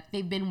YouTube that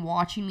they've been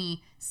watching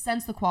me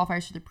since the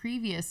qualifiers for the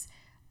previous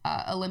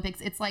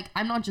Olympics, it's like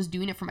I'm not just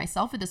doing it for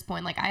myself at this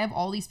point. Like I have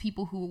all these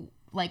people who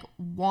like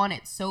want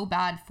it so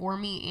bad for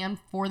me and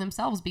for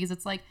themselves, because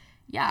it's like,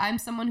 yeah, I'm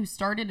someone who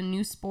started a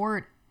new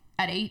sport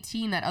at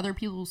 18 that other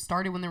people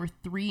started when they were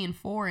 3 and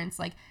 4, and it's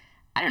like,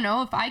 I don't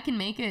know if I can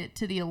make it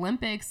to the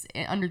Olympics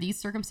under these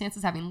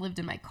circumstances, having lived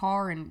in my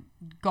car and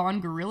gone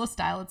guerrilla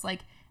style. It's like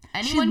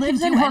anyone can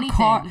do anything.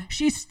 Car.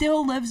 She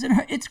still lives in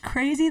her. It's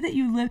crazy that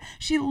you live.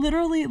 She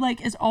literally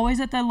like is always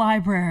at the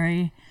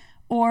library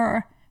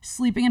or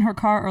sleeping in her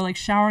car or like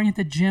showering at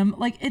the gym.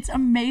 Like it's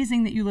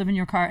amazing that you live in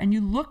your car and you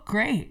look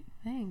great.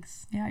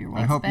 Thanks. Yeah, you're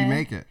welcome. I hope you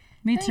make it.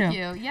 Me too. Thank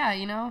you. Yeah,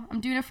 you know,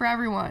 I'm doing it for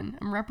everyone.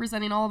 I'm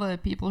representing all the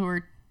people who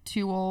are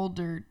too old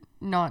or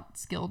not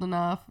skilled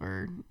enough,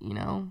 or you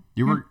know.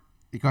 You were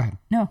go ahead.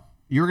 No.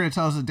 You were going to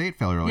tell us a date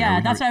fail earlier.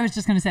 Yeah, that's what I was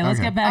just going to say. Let's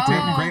get back to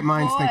it. Great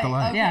minds think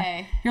alike. Okay.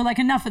 Yeah. You're like,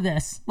 enough of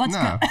this. Let's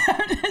go.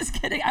 I'm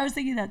just kidding. I was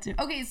thinking that too.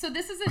 Okay, so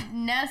this isn't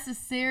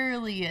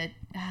necessarily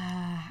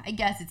I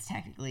guess it's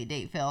technically a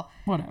date fail.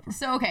 Whatever.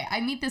 So, okay,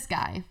 I meet this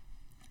guy.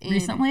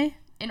 Recently?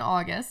 In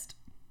August.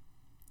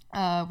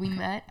 We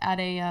met at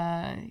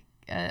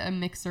a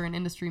mixer, an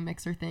industry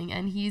mixer thing,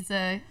 and he's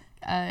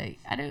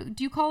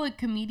do you call a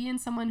comedian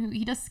someone who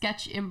he does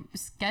sketch?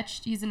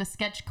 He's in a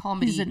sketch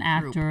comedy. He's an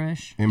group.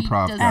 actor-ish.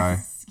 Improv guy.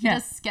 He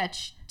does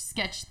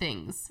sketch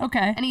things.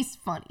 Okay. And he's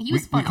funny. He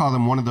was funny. We call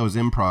him one of those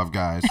improv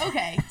guys.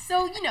 Okay,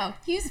 so you know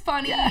he's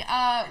funny.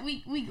 Yeah.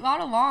 We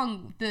got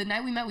along. The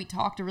night we met, we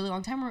talked a really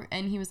long time,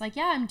 and he was like,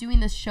 "Yeah, I'm doing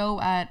this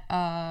show at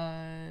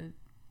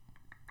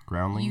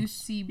Groundlings?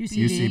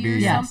 UCB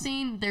or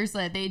something.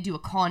 They do a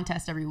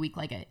contest every week,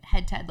 like a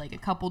head-to-head, like a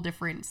couple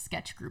different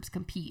sketch groups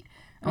compete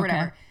or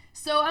whatever."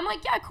 So I'm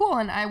like, yeah, cool.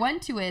 And I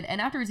went to it, and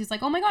afterwards he's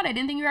like, oh my God, I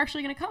didn't think you were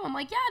actually going to come. I'm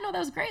like, yeah, no, that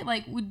was great.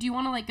 Like, do you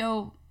want to like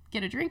go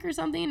get a drink or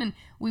something? And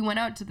we went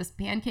out to this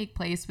pancake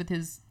place with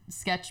his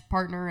sketch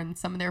partner and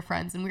some of their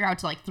friends, and we were out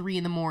till like 3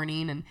 a.m.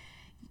 and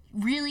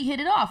really hit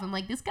it off. I'm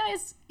like, this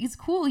guy's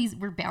cool.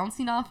 We're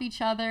bouncing off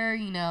each other,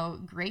 you know,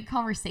 great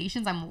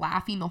conversations. I'm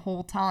laughing the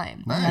whole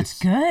time. Nice. That's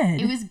good.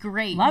 It was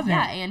great. Love it.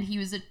 Yeah, and he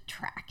was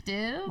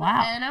attractive.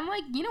 Wow. And I'm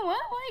like, you know what?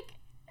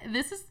 Like,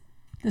 this is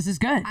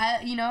good.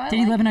 Did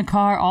he live in a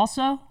car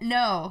also?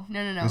 No.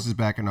 This is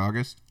back in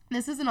August?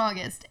 This is in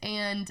August.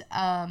 And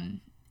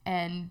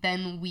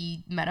then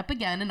we met up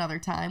again another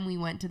time. We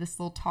went to this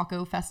little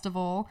taco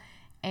festival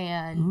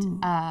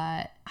and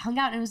hung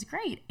out, and it was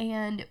great.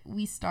 And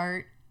we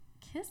start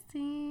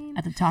kissing.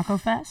 At the Taco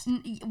Fest?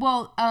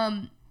 Well,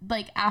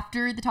 like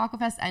after the Taco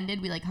Fest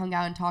ended, we like hung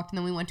out and talked, and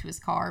then we went to his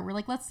car. We're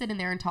like, let's sit in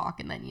there and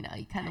talk. And then, you know,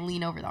 you kind of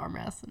lean over the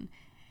armrest and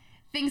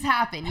things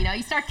happen, you know,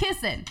 you start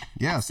kissing.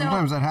 Yeah,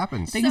 sometimes that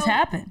happens. Things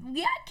happen.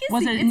 Yeah, kissing.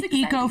 Was it an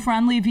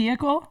eco-friendly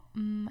vehicle?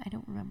 I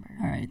don't remember.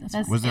 All right,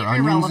 that's Was there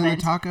onions in the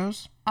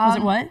tacos? Was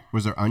it what?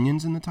 Was there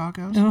onions in the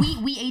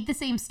tacos? We ate the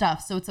same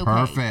stuff, so it's okay.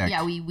 Perfect.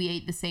 Yeah, we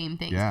ate the same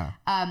things. Yeah.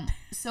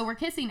 So we're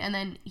kissing, and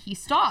then he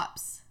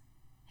stops.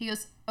 He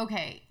goes,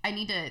 okay, I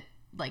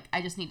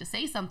just need to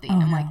say something.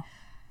 Oh, I'm like,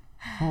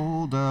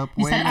 hold up,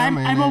 you wait said, a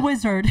minute. I'm a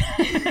wizard.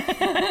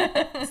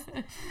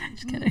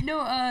 Just kidding.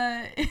 No,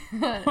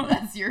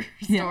 that's your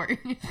story.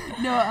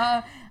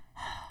 No,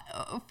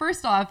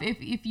 first off,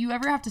 if you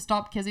ever have to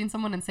stop kissing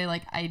someone and say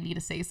like, I need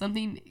to say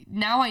something,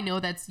 now I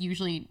know that's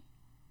usually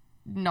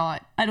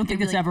not. I don't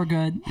think it's ever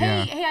good.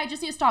 Hey, I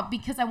just need to stop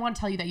because I want to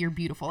tell you that you're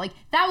beautiful. Like,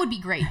 that would be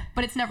great,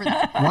 but it's never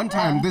that. One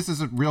time, this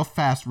is a real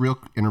fast, real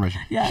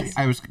intermission. Yes.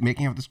 I was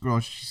making out with this girl.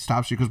 She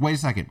stops. She goes, wait a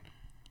second.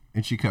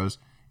 And she goes,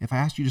 if I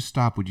asked you to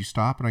stop, would you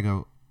stop? And I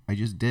go, I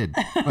just did.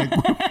 Like,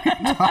 what are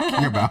you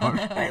talking about?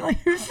 Right, like,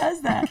 who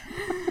says that?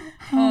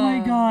 Oh my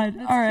God.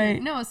 All right.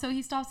 Cute. No, so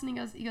he stops and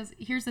he goes,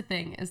 here's the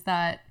thing is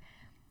that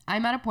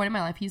I'm at a point in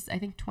my life. He's, I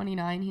think,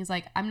 29. He's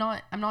like, I'm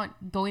not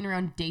going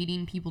around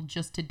dating people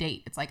just to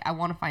date. It's like, I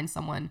want to find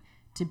someone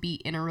to be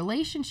in a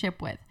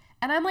relationship with.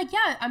 And I'm like,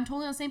 yeah, I'm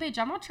totally on the same page.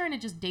 I'm not trying to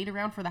just date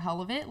around for the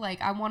hell of it.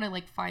 Like, I want to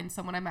like find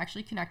someone I'm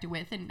actually connected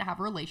with and have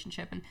a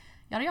relationship and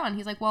yada yada. And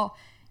he's like, well,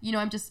 you know,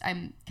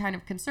 I'm kind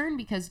of concerned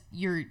because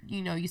you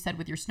said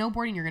with your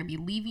snowboarding, you're going to be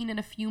leaving in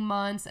a few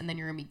months and then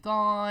you're going to be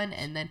gone.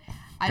 And then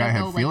I don't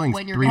know, like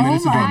when you're 3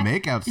 minutes into a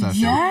makeout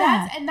session.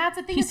 Yeah. That's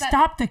the thing. He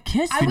stopped the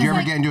kiss. Did you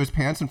ever get into his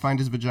pants and find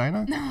his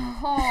vagina? No.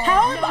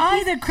 How am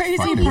I the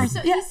crazy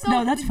person?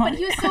 No, that's funny. But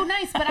he was so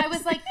nice. But I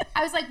was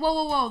like,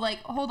 whoa. Like,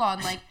 hold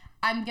on. Like,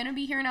 I'm going to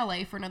be here in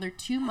LA for another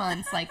 2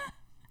 months. Like,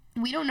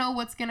 we don't know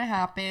what's going to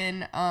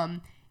happen.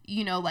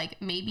 You know, like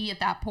maybe at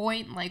that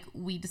point, like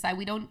we decide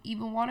we don't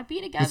even want to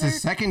be together. This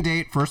is second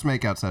date, first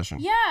makeout session.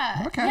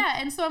 Yeah. Okay. Yeah.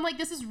 And so I'm like,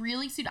 this is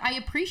really soon. I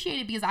appreciate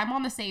it because I'm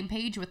on the same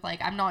page with like,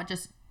 I'm not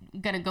just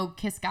going to go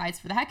kiss guys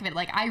for the heck of it.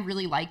 Like I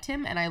really liked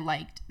him and I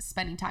liked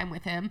spending time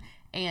with him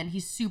and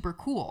he's super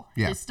cool.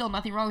 Yeah. There's still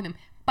nothing wrong with him.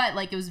 But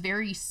like, it was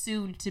very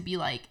soon to be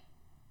like,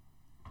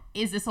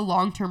 is this a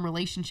long-term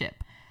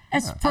relationship?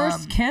 As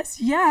first kiss?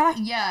 Yeah.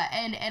 Yeah.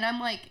 And I'm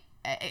like,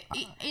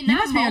 in You that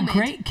must moment, be a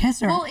great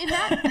kisser. Well, in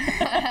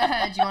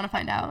that, do you want to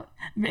find out?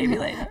 Maybe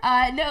later.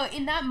 No,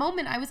 in that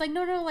moment, I was like,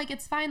 no, like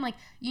it's fine. Like,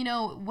 you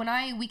know,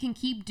 we can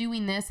keep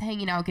doing this,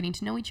 hanging out, getting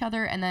to know each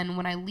other, and then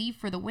when I leave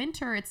for the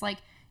winter, it's like,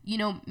 you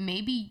know,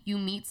 maybe you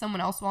meet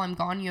someone else while I'm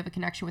gone, you have a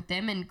connection with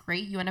them, and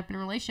great, you end up in a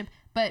relationship.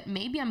 But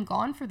maybe I'm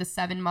gone for the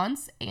 7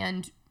 months,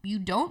 and you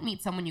don't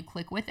meet someone you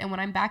click with, and when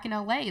I'm back in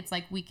LA, it's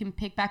like we can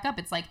pick back up.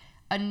 It's like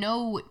a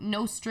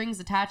no strings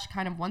attached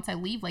kind of once I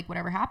leave, like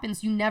whatever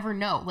happens, you never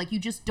know. Like you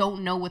just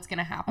don't know what's going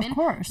to happen. Of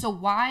course. So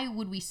why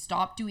would we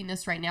stop doing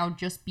this right now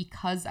just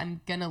because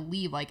I'm going to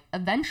leave? Like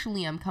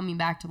eventually I'm coming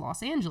back to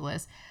Los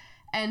Angeles.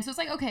 And so it's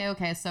like,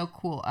 okay, so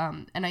cool.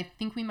 And I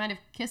think we might have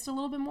kissed a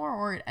little bit more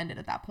or it ended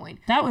at that point.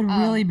 That would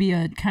really be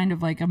a kind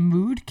of like a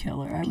mood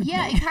killer, I would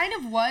think. It kind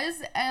of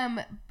was.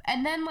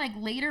 And then like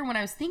later when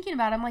I was thinking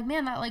about it, I'm like,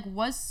 man, that like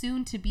was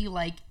soon to be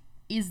like,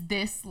 is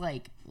this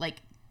like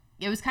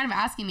it was kind of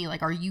asking me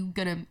like, are you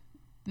gonna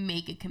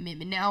make a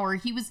commitment now? Or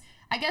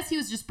I guess he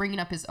was just bringing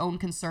up his own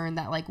concern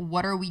that like,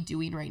 what are we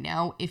doing right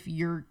now if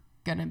you're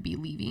gonna be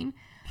leaving?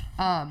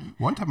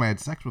 One time I had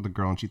sex with a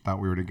girl and she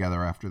thought we were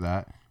together after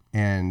that.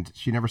 And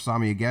she never saw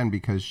me again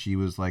because she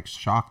was like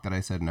shocked that I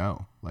said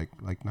no.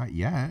 Like not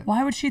yet.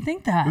 Why would she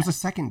think that? It was a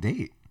second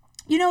date.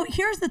 You know,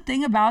 here's the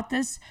thing about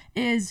this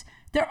is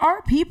there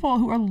are people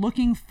who are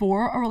looking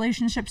for a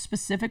relationship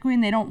specifically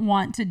and they don't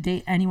want to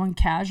date anyone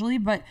casually,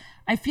 but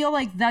I feel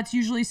like that's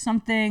usually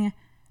something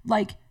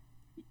like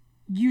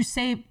you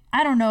say,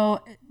 I don't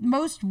know,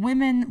 most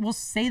women will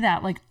say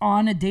that like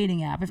on a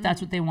dating app if that's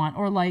what they want,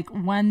 or like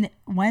when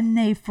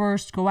they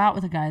first go out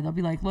with a guy, they'll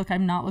be like, look,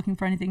 I'm not looking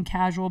for anything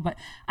casual, but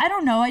I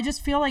don't know, I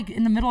just feel like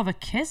in the middle of a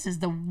kiss is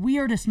the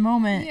weirdest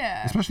moment.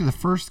 Yeah. Especially the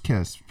first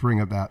kiss,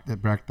 bring up that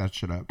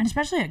shit up. And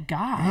especially a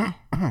guy.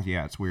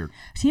 Yeah, it's weird.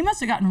 He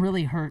must have gotten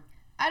really hurt.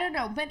 I don't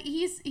know, but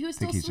he was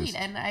still sweet,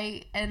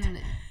 and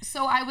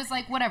so I was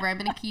like, whatever, I'm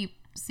gonna keep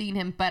seeing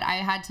him, but I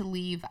had to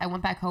leave. I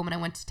went back home and I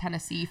went to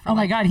Tennessee for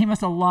my God, he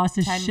must have lost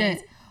his 10 shit.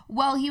 days.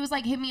 Well, he was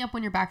like, hit me up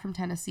when you're back from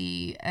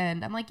Tennessee,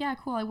 and I'm like, yeah,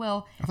 cool, I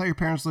will. I thought your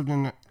parents lived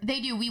in...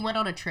 They do. We went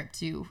on a trip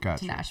to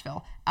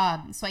Nashville.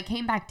 So I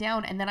came back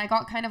down, and then I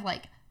got kind of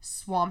like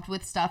swamped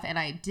with stuff, and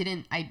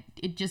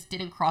it just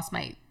didn't cross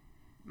my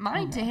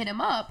mind to hit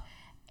him up,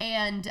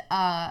 and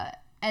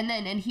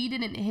he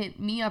didn't hit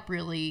me up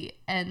really,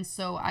 and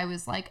so I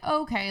was like,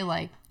 okay,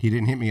 like he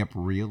didn't hit me up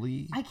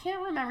really. I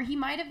can't remember. He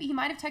might have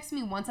texted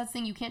me once. That's the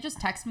thing. You can't just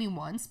text me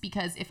once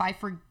because if I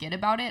forget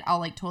about it, I'll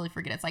like totally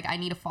forget. It's like I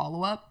need a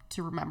follow up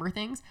to remember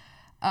things.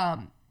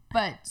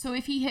 But so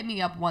if he hit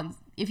me up once,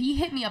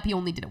 he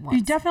only did it once.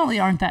 You definitely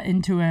aren't that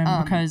into him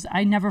because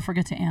I never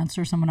forget to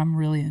answer someone I'm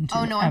really into.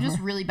 Oh no, I'm just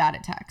really bad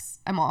at texts.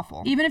 I'm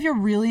awful. Even if you're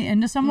really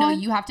into someone? No,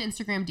 you have to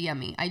Instagram DM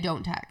me. I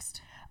don't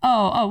text.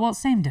 Oh, well,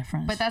 same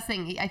difference. But that's the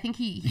thing. I think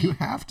he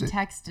have to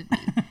texted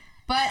me.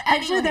 But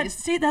actually,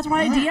 that's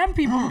why I DM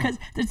people because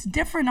it's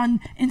different on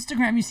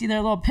Instagram. You see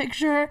their little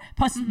picture,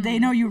 plus they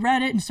know you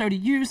read it, and so do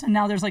you. So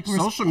now there's like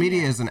social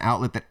media is an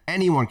outlet that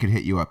anyone could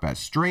hit you up at.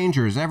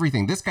 Strangers,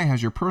 everything. This guy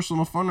has your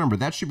personal phone number.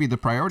 That should be the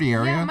priority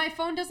area. Yeah, my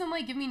phone doesn't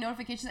like give me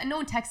notifications, and no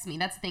one texts me.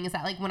 That's the thing is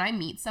that like when I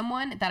meet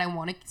someone that I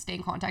want to stay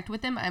in contact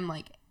with them, I'm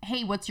like,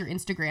 hey, what's your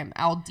Instagram?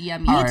 I'll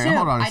DM you. All right,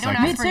 hold on a second. I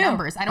don't ask for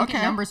numbers. I don't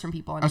get numbers from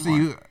people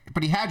anymore.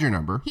 But he had your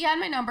number. He had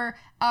my number.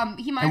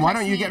 He might. And why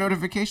don't you get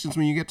notifications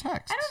when you get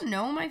texts? I don't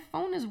know. My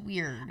phone is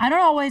weird. I don't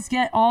always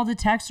get all the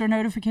texts or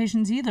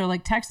notifications either.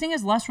 Like texting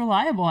is less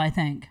reliable, I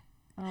think.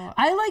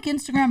 I like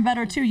Instagram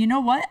better too. You know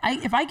what?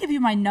 If I give you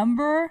my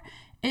number,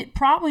 it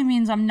probably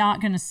means I'm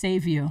not going to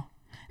save you.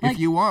 If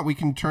you want, we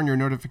can turn your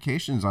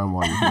notifications on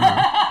while you're here.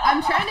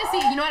 I'm trying to see.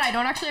 You know what? I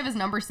don't actually have his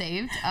number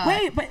saved.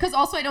 Wait, but because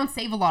also I don't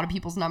save a lot of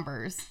people's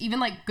numbers, even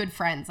like good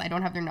friends. I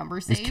don't have their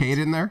numbers saved. Is Kate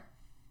in there?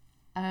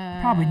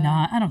 Probably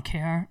not. I don't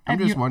care. I'm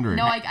just wondering.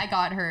 No, I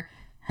got her.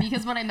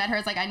 Because when I met her,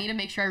 it's like, I need to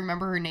make sure I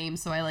remember her name,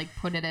 so I like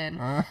put it in.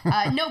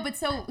 No, but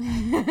so...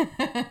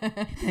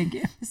 Thank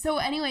you. So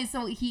anyway,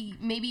 so he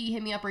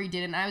hit me up or he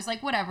didn't. And I was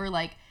like, whatever,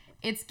 like,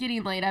 it's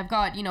getting late. I've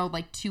got,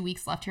 like 2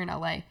 weeks left here in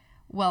LA.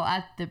 Well,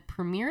 at the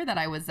premiere that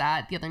I was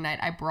at the other night,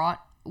 I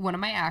brought one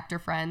of my actor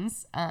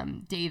friends,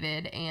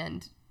 David,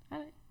 and...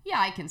 yeah,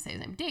 I can say his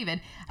name.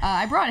 David.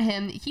 I brought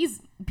him.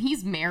 He's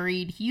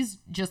married. He's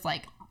just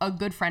like a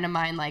good friend of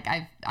mine. Like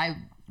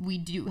we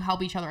do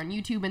help each other on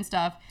YouTube and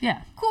stuff.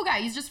 Yeah. Cool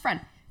guy. He's just a friend.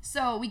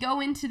 So we go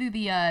into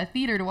the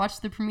theater to watch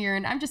the premiere,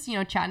 and I'm just,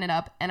 chatting it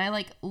up. And I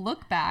like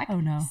look back.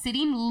 Oh no.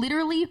 Sitting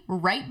literally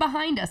right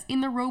behind us,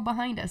 in the row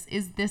behind us,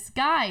 is this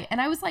guy.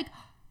 And I was like,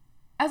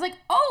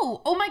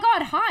 oh my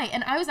God, hi.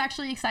 And I was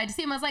actually excited to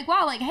see him. I was like,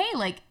 wow, like, hey,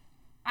 like,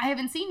 I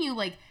haven't seen you.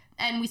 Like,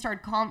 and we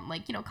started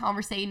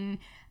conversating.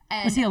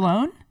 And was he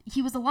alone?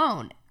 He was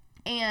alone.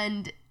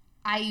 And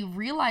I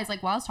realized,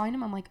 like, while I was talking to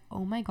him, I'm like,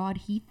 oh my God,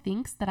 he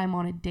thinks that I'm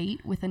on a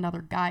date with another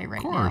guy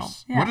right now. Of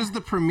course. Yeah. What is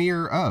the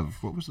premiere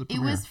of? What was the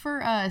premiere? It was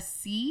for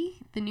C,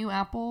 the new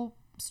Apple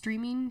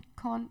streaming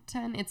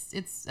content.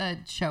 It's a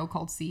show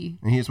called C.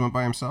 And he just went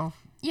by himself?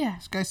 Yeah.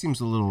 This guy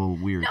seems a little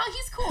weird. No,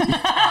 he's cool.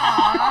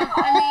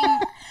 I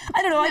mean...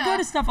 I don't know. I go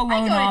to stuff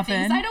alone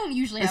often. I don't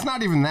usually It's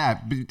not even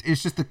that.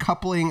 It's just the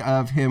coupling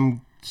of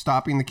him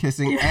stopping the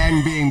kissing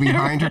and being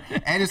behind her.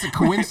 And it's a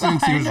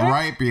coincidence he was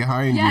right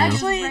behind you.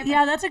 Actually,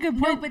 yeah, that's a good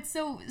point. No, but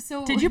so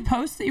did you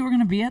post that you were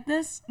going to be at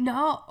this?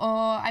 No,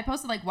 I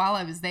posted like while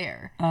I was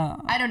there.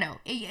 I don't know.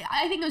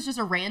 I think it was just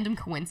a random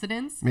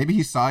coincidence. Maybe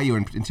he saw you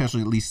and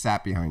intentionally at least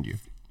sat behind you.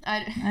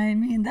 I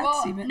mean,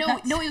 that's even... No,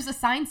 it was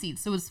assigned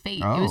seats, so it was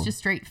fate. Oh. It was just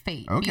straight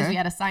fate. Okay. Because we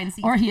had assigned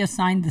seats. Or he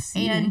assigned the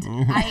seat. And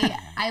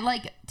I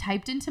like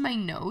typed into my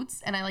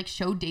notes and I like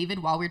showed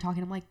David while we were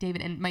talking. I'm like,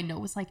 David, and my note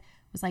was like,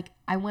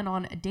 I went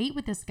on a date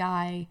with this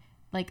guy.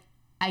 Like,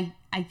 I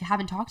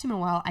haven't talked to him in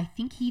a while. I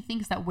think he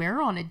thinks that we're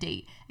on a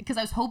date. Because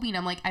I was hoping,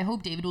 I'm like, I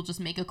hope David will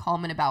just make a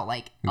comment about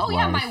like, his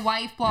yeah, wife. my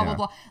wife, blah, blah,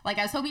 blah. Like,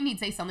 I was hoping he'd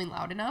say something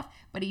loud enough,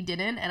 but he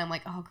didn't. And I'm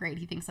like, oh, great.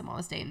 He thinks I'm on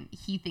this date and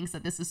he thinks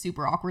that this is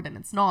super awkward and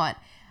it's not.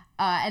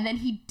 And then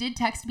he did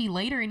text me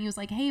later and he was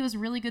like, hey, it was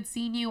really good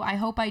seeing you. I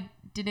hope I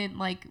didn't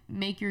like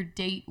make your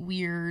date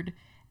weird.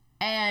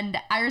 And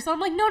I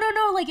responded, I'm like,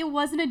 no, like it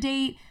wasn't a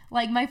date.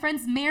 Like my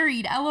friend's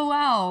married,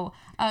 LOL.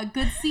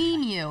 Good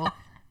seeing you.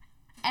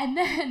 And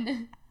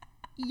then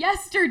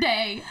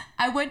yesterday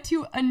I went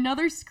to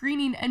another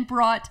screening and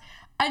brought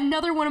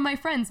another one of my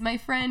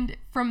friend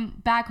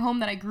from back home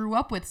that I grew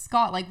up with,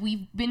 Scott. Like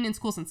we've been in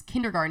school since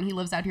kindergarten. He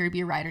lives out here to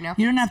be a writer now.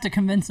 You don't have to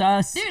convince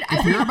us. Dude,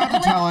 If you're about to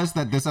tell us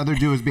that this other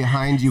dude is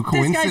behind you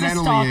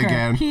coincidentally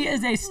again. He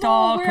is a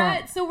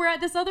stalker. So we're at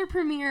this other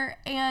premiere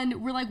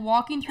and we're like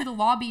walking through the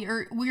lobby,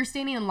 or we were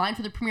standing in line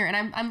for the premiere,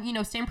 and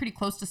I'm standing pretty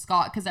close to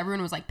Scott because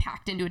everyone was like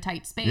packed into a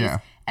tight space. Yeah.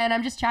 And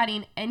I'm just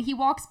chatting and he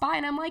walks by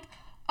and I'm like,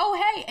 oh,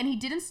 hey. And he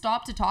didn't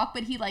stop to talk,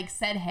 but he like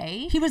said,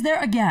 hey. He was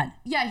there again.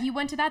 Yeah, he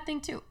went to that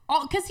thing too.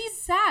 Because he's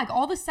SAG.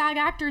 All the SAG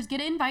actors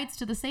get invites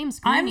to the same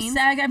screenings. I'm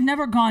SAG. I've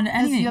never gone to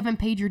anything. You haven't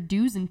paid your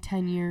dues in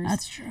 10 years.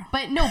 That's true.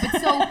 But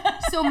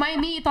so my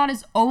immediate thought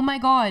is, oh my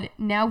God,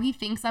 now he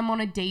thinks I'm on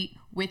a date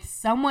with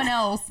someone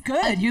else.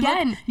 Good.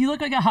 Again. You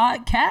look like a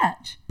hot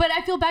catch. But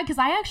I feel bad because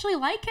I actually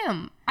like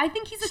him. I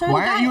think he's a cool guy.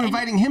 Why aren't you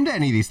inviting him to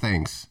any of these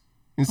things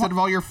instead of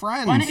all your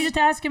friends? Why don't you just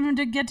ask him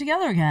to get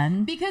together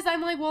again? Because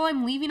I'm like, well,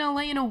 I'm leaving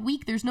LA in a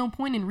week. There's no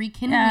point in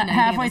rekindling anything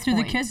halfway at this through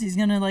point. the kiss, he's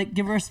gonna like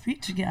give her a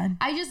speech again.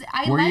 I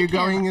Where like are you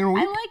going him. in a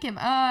week? I like him.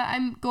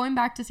 I'm going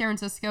back to San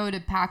Francisco to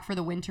pack for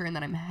the winter, and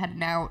then I'm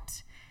heading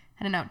out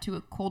to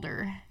a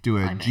colder Do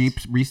a climate. Jeep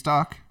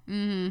restock?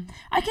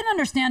 I can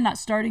understand not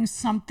starting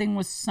something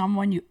with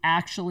someone you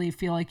actually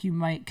feel like you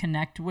might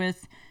connect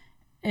with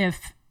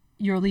if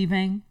you're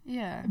leaving.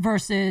 Yeah.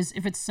 Versus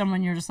if it's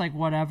someone you're just like,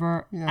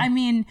 whatever. Yeah. I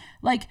mean,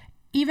 like,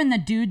 even the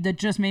dude that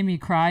just made me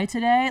cry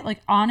today,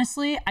 like,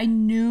 honestly, I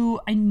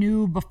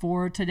knew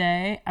before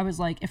today, I was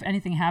like, if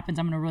anything happens,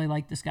 I'm going to really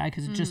like this guy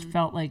because it just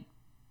felt like,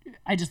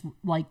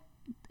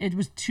 there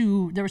was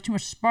too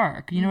much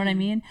spark. You know what I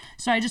mean?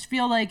 So I just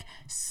feel like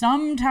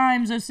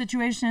sometimes those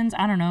situations,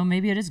 I don't know,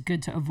 maybe it is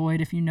good to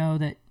avoid if you know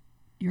that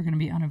you're going to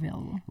be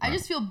unavailable. I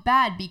just feel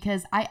bad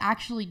because I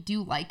actually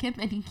do like him,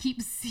 and he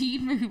keeps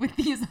seeing me with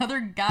these other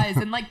guys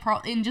and like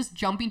and just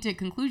jumping to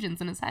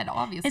conclusions in his head.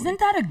 Obviously, Isn't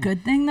that a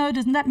good thing though?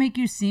 Doesn't that make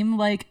you seem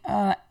like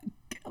a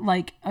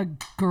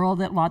girl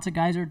that lots of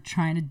guys are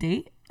trying to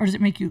date, or does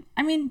it make you?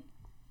 I mean,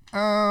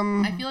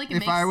 I feel like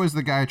if I was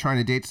the guy trying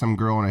to date some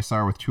girl and I saw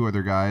her with two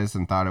other guys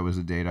and thought it was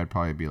a date, I'd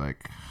probably be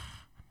like,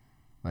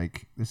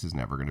 this is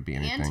never going to be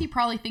anything. And he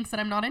probably thinks that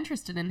I'm not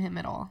interested in him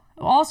at all.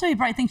 also he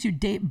probably thinks you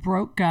date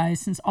broke guys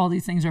since all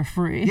these things are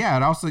free. Yeah,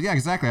 and also, yeah,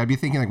 exactly. I'd be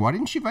thinking, like, why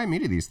didn't she invite me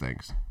to these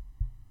things?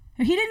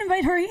 He didn't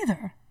invite her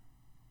either.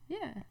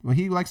 Yeah. Well,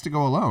 he likes to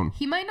go alone.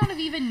 He might not have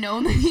even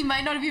known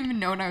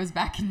I was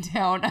back in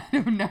town. I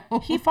don't know.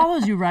 He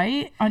follows you,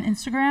 right? On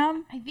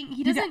Instagram? I think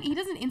he doesn't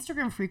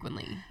Instagram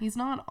frequently. He's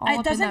not all up in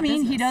that doesn't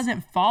mean he business.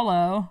 doesn't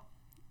follow.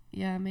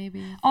 Yeah,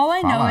 maybe. All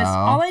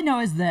I know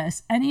is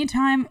this.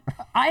 Anytime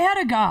I had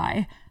a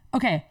guy,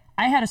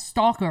 I had a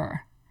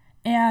stalker,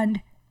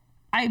 and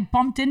I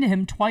bumped into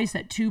him twice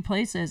at 2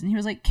 places, and he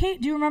was like, "Kate,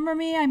 do you remember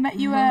me? I met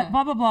you at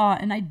blah blah blah,"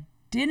 and I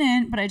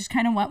didn't, but I just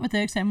kind of went with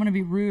it because I didn't want to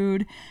be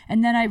rude.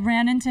 And then I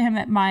ran into him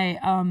at my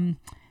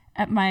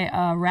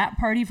wrap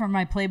party for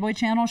my Playboy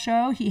Channel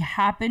show. He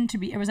happened to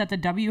be, it was at the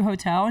W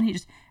Hotel, and he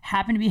just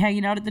happened to be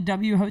hanging out at the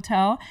W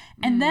Hotel.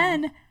 And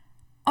then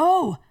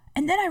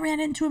I ran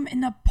into him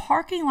in the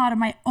parking lot of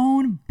my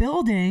own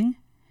building,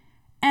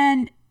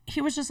 and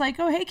he was just like,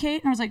 "Oh, hey,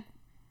 Kate." And I was like,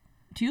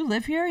 "Do you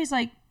live here?" He's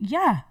like,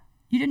 "Yeah."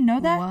 You didn't know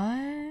that?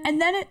 What? And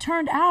then it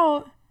turned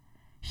out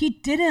he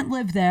didn't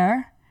live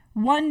there.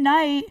 One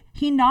night,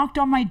 he knocked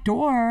on my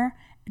door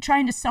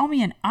trying to sell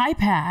me an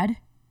iPad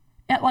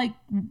at like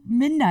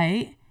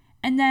midnight.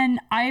 And then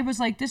I was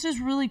like, "This is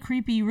really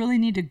creepy. You really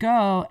need to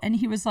go." And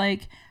he was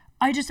like,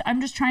 I'm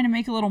just trying to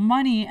make a little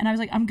money. And I was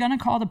like, "I'm going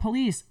to call the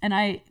police." And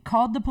I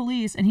called the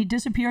police, and he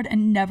disappeared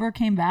and never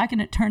came back.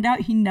 And it turned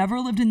out he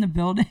never lived in the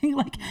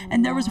building.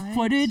 And there was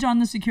footage on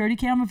the security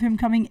cam of him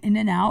coming in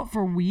and out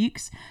for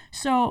weeks.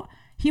 So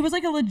he was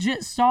like a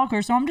legit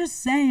stalker. So I'm just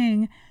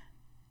saying,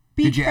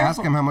 Did you careful.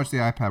 ask him how much the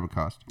iPad would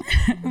cost?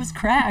 It was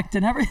cracked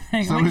and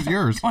everything. So was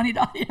yours. $20.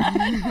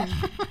 Yeah.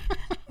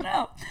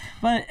 No.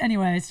 But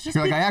anyway, it's just...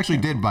 You're like, "I actually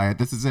did buy it.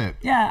 This is it."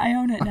 Yeah, I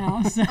own it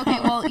now. So.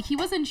 Okay, well, he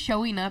wasn't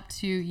showing up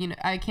to,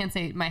 I can't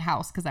say my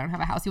house because I don't have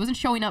a house. He wasn't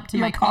showing up to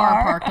Your my car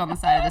car parked on the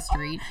side of the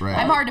street. Right.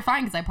 I'm hard to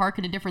find because I park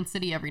in a different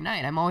city every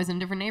night. I'm always in a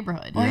different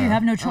neighborhood. Well, you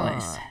have no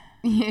choice.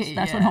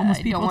 That's what homeless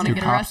people don't want do. to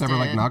Do get cops arrested. ever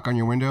like knock on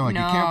your window like,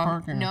 "You can't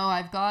park here"? No,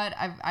 I've got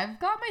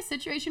my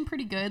situation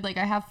pretty good. Like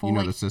I have full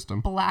the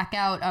system.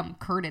 blackout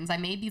curtains. I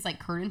made these like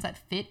curtains that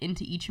fit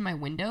into each of my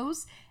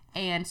windows.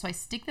 And so I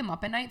stick them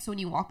up at night. So when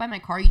you walk by my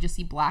car, you just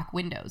see black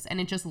windows,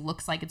 and it just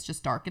looks like it's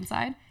just dark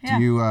inside. Yeah.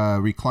 Do you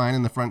recline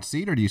in the front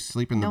seat, or do you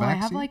sleep in the No, back I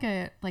have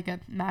seat? like a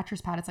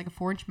mattress pad. It's like a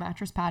 4-inch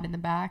mattress pad in the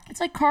back. It's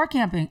like car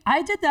camping.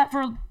 I did that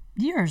for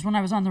years when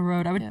I was on the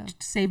road. I would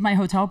save my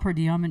hotel per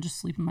diem and just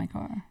sleep in my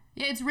car.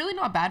 Yeah, it's really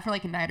not bad for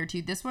like a night or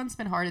two. This one's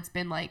been hard. It's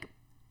been like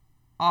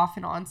off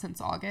and on since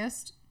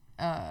August.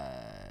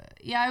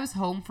 I was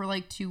home for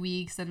like 2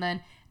 weeks, and then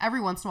every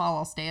once in a while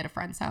I'll stay at a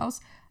friend's house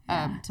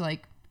to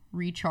like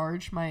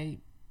recharge my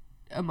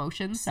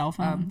emotions. Cell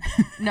phone.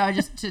 No,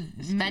 just to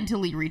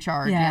mentally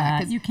recharge. Yeah,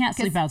 because you can't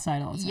sleep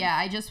outside all the time. Yeah,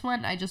 I just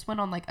went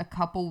on like a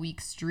couple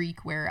weeks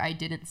streak where I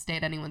didn't stay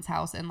at anyone's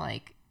house, and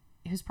like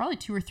it was probably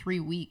 2 or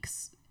 3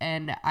 weeks,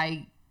 and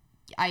I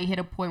hit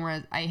a point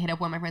where I hit up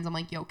one of my friends. I'm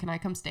like, "Yo, can I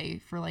come stay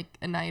for like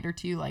a night or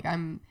two? Like I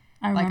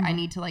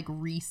need to like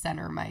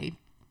recenter my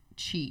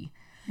chi."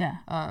 Yeah.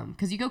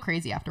 Because you go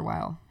crazy after a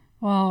while.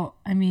 Well,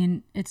 I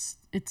mean,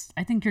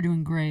 I think you're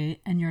doing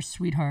great, and you're a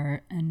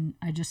sweetheart, and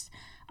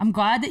I'm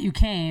glad that you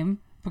came,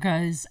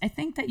 because I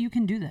think that you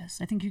can do this.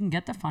 I think you can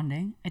get the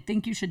funding. I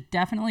think you should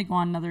definitely go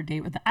on another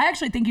date with him. I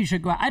actually think you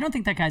should go out. I don't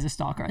think that guy's a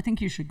stalker. I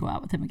think you should go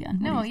out with him again.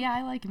 No, yeah,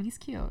 I like him. He's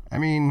cute. I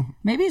mean,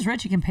 maybe he's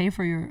rich. He can pay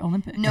for your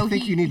Olympics. No, I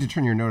think you need to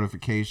turn your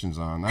notifications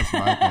on. That's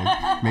what I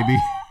think. Maybe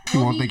he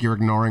won't think you're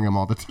ignoring him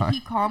all the time. He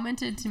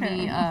commented to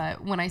me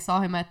when I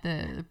saw him at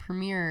the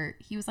premiere.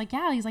 He was like,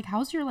 "Yeah." He's like,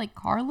 "How's your like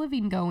car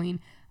living going?"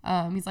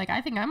 He's like,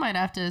 "I think I might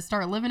have to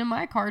start living in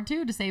my car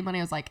too to save money."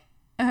 I was like,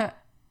 I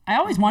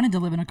always wanted to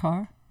live in a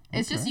car.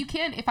 It's just you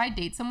can't. If I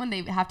date someone,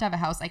 they have to have a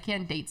house. I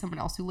can't date someone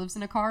else who lives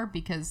in a car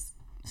because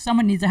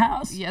someone needs a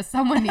house. Yes,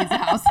 someone needs a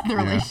house in the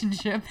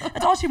relationship.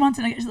 That's all she wants.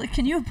 She's like,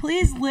 "Can you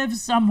please live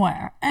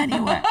somewhere,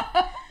 anywhere?"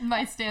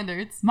 My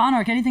standards.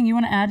 Monarch, anything you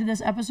want to add to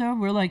this episode?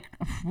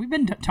 We've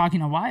been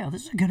talking a while.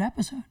 This is a good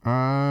episode.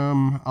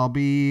 I'll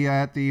be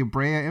at the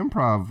Brea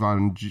Improv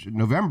on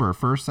November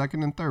 1st,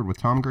 2nd, and 3rd with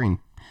Tom Green.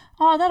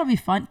 Oh, that'll be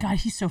fun. God,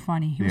 he's so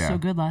funny. He was so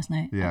good last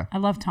night. Yeah. I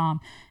love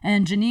Tom.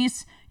 And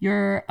Jenise,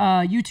 your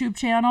YouTube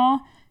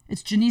channel,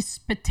 it's Jenise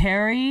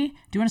Spiteri.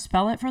 Do you want to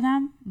spell it for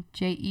them?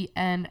 Jenise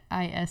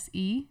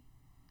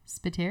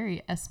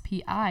Spiteri,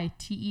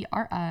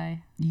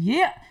 Spiteri.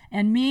 Yeah.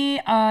 And me,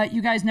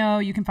 you guys know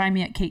you can find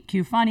me at Kate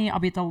Q Funny. I'll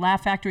be at the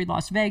Laugh Factory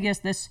Las Vegas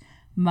this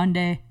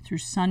Monday through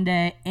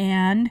Sunday.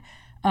 And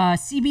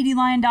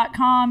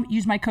cbdlion.com.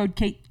 Use my code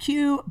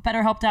KateQ.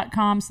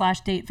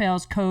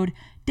 BetterHelp.com/datefails. Code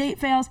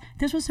DateFails.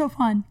 This was so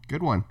fun.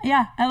 Good one.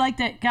 Yeah, I liked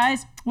it.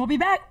 Guys, we'll be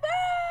back.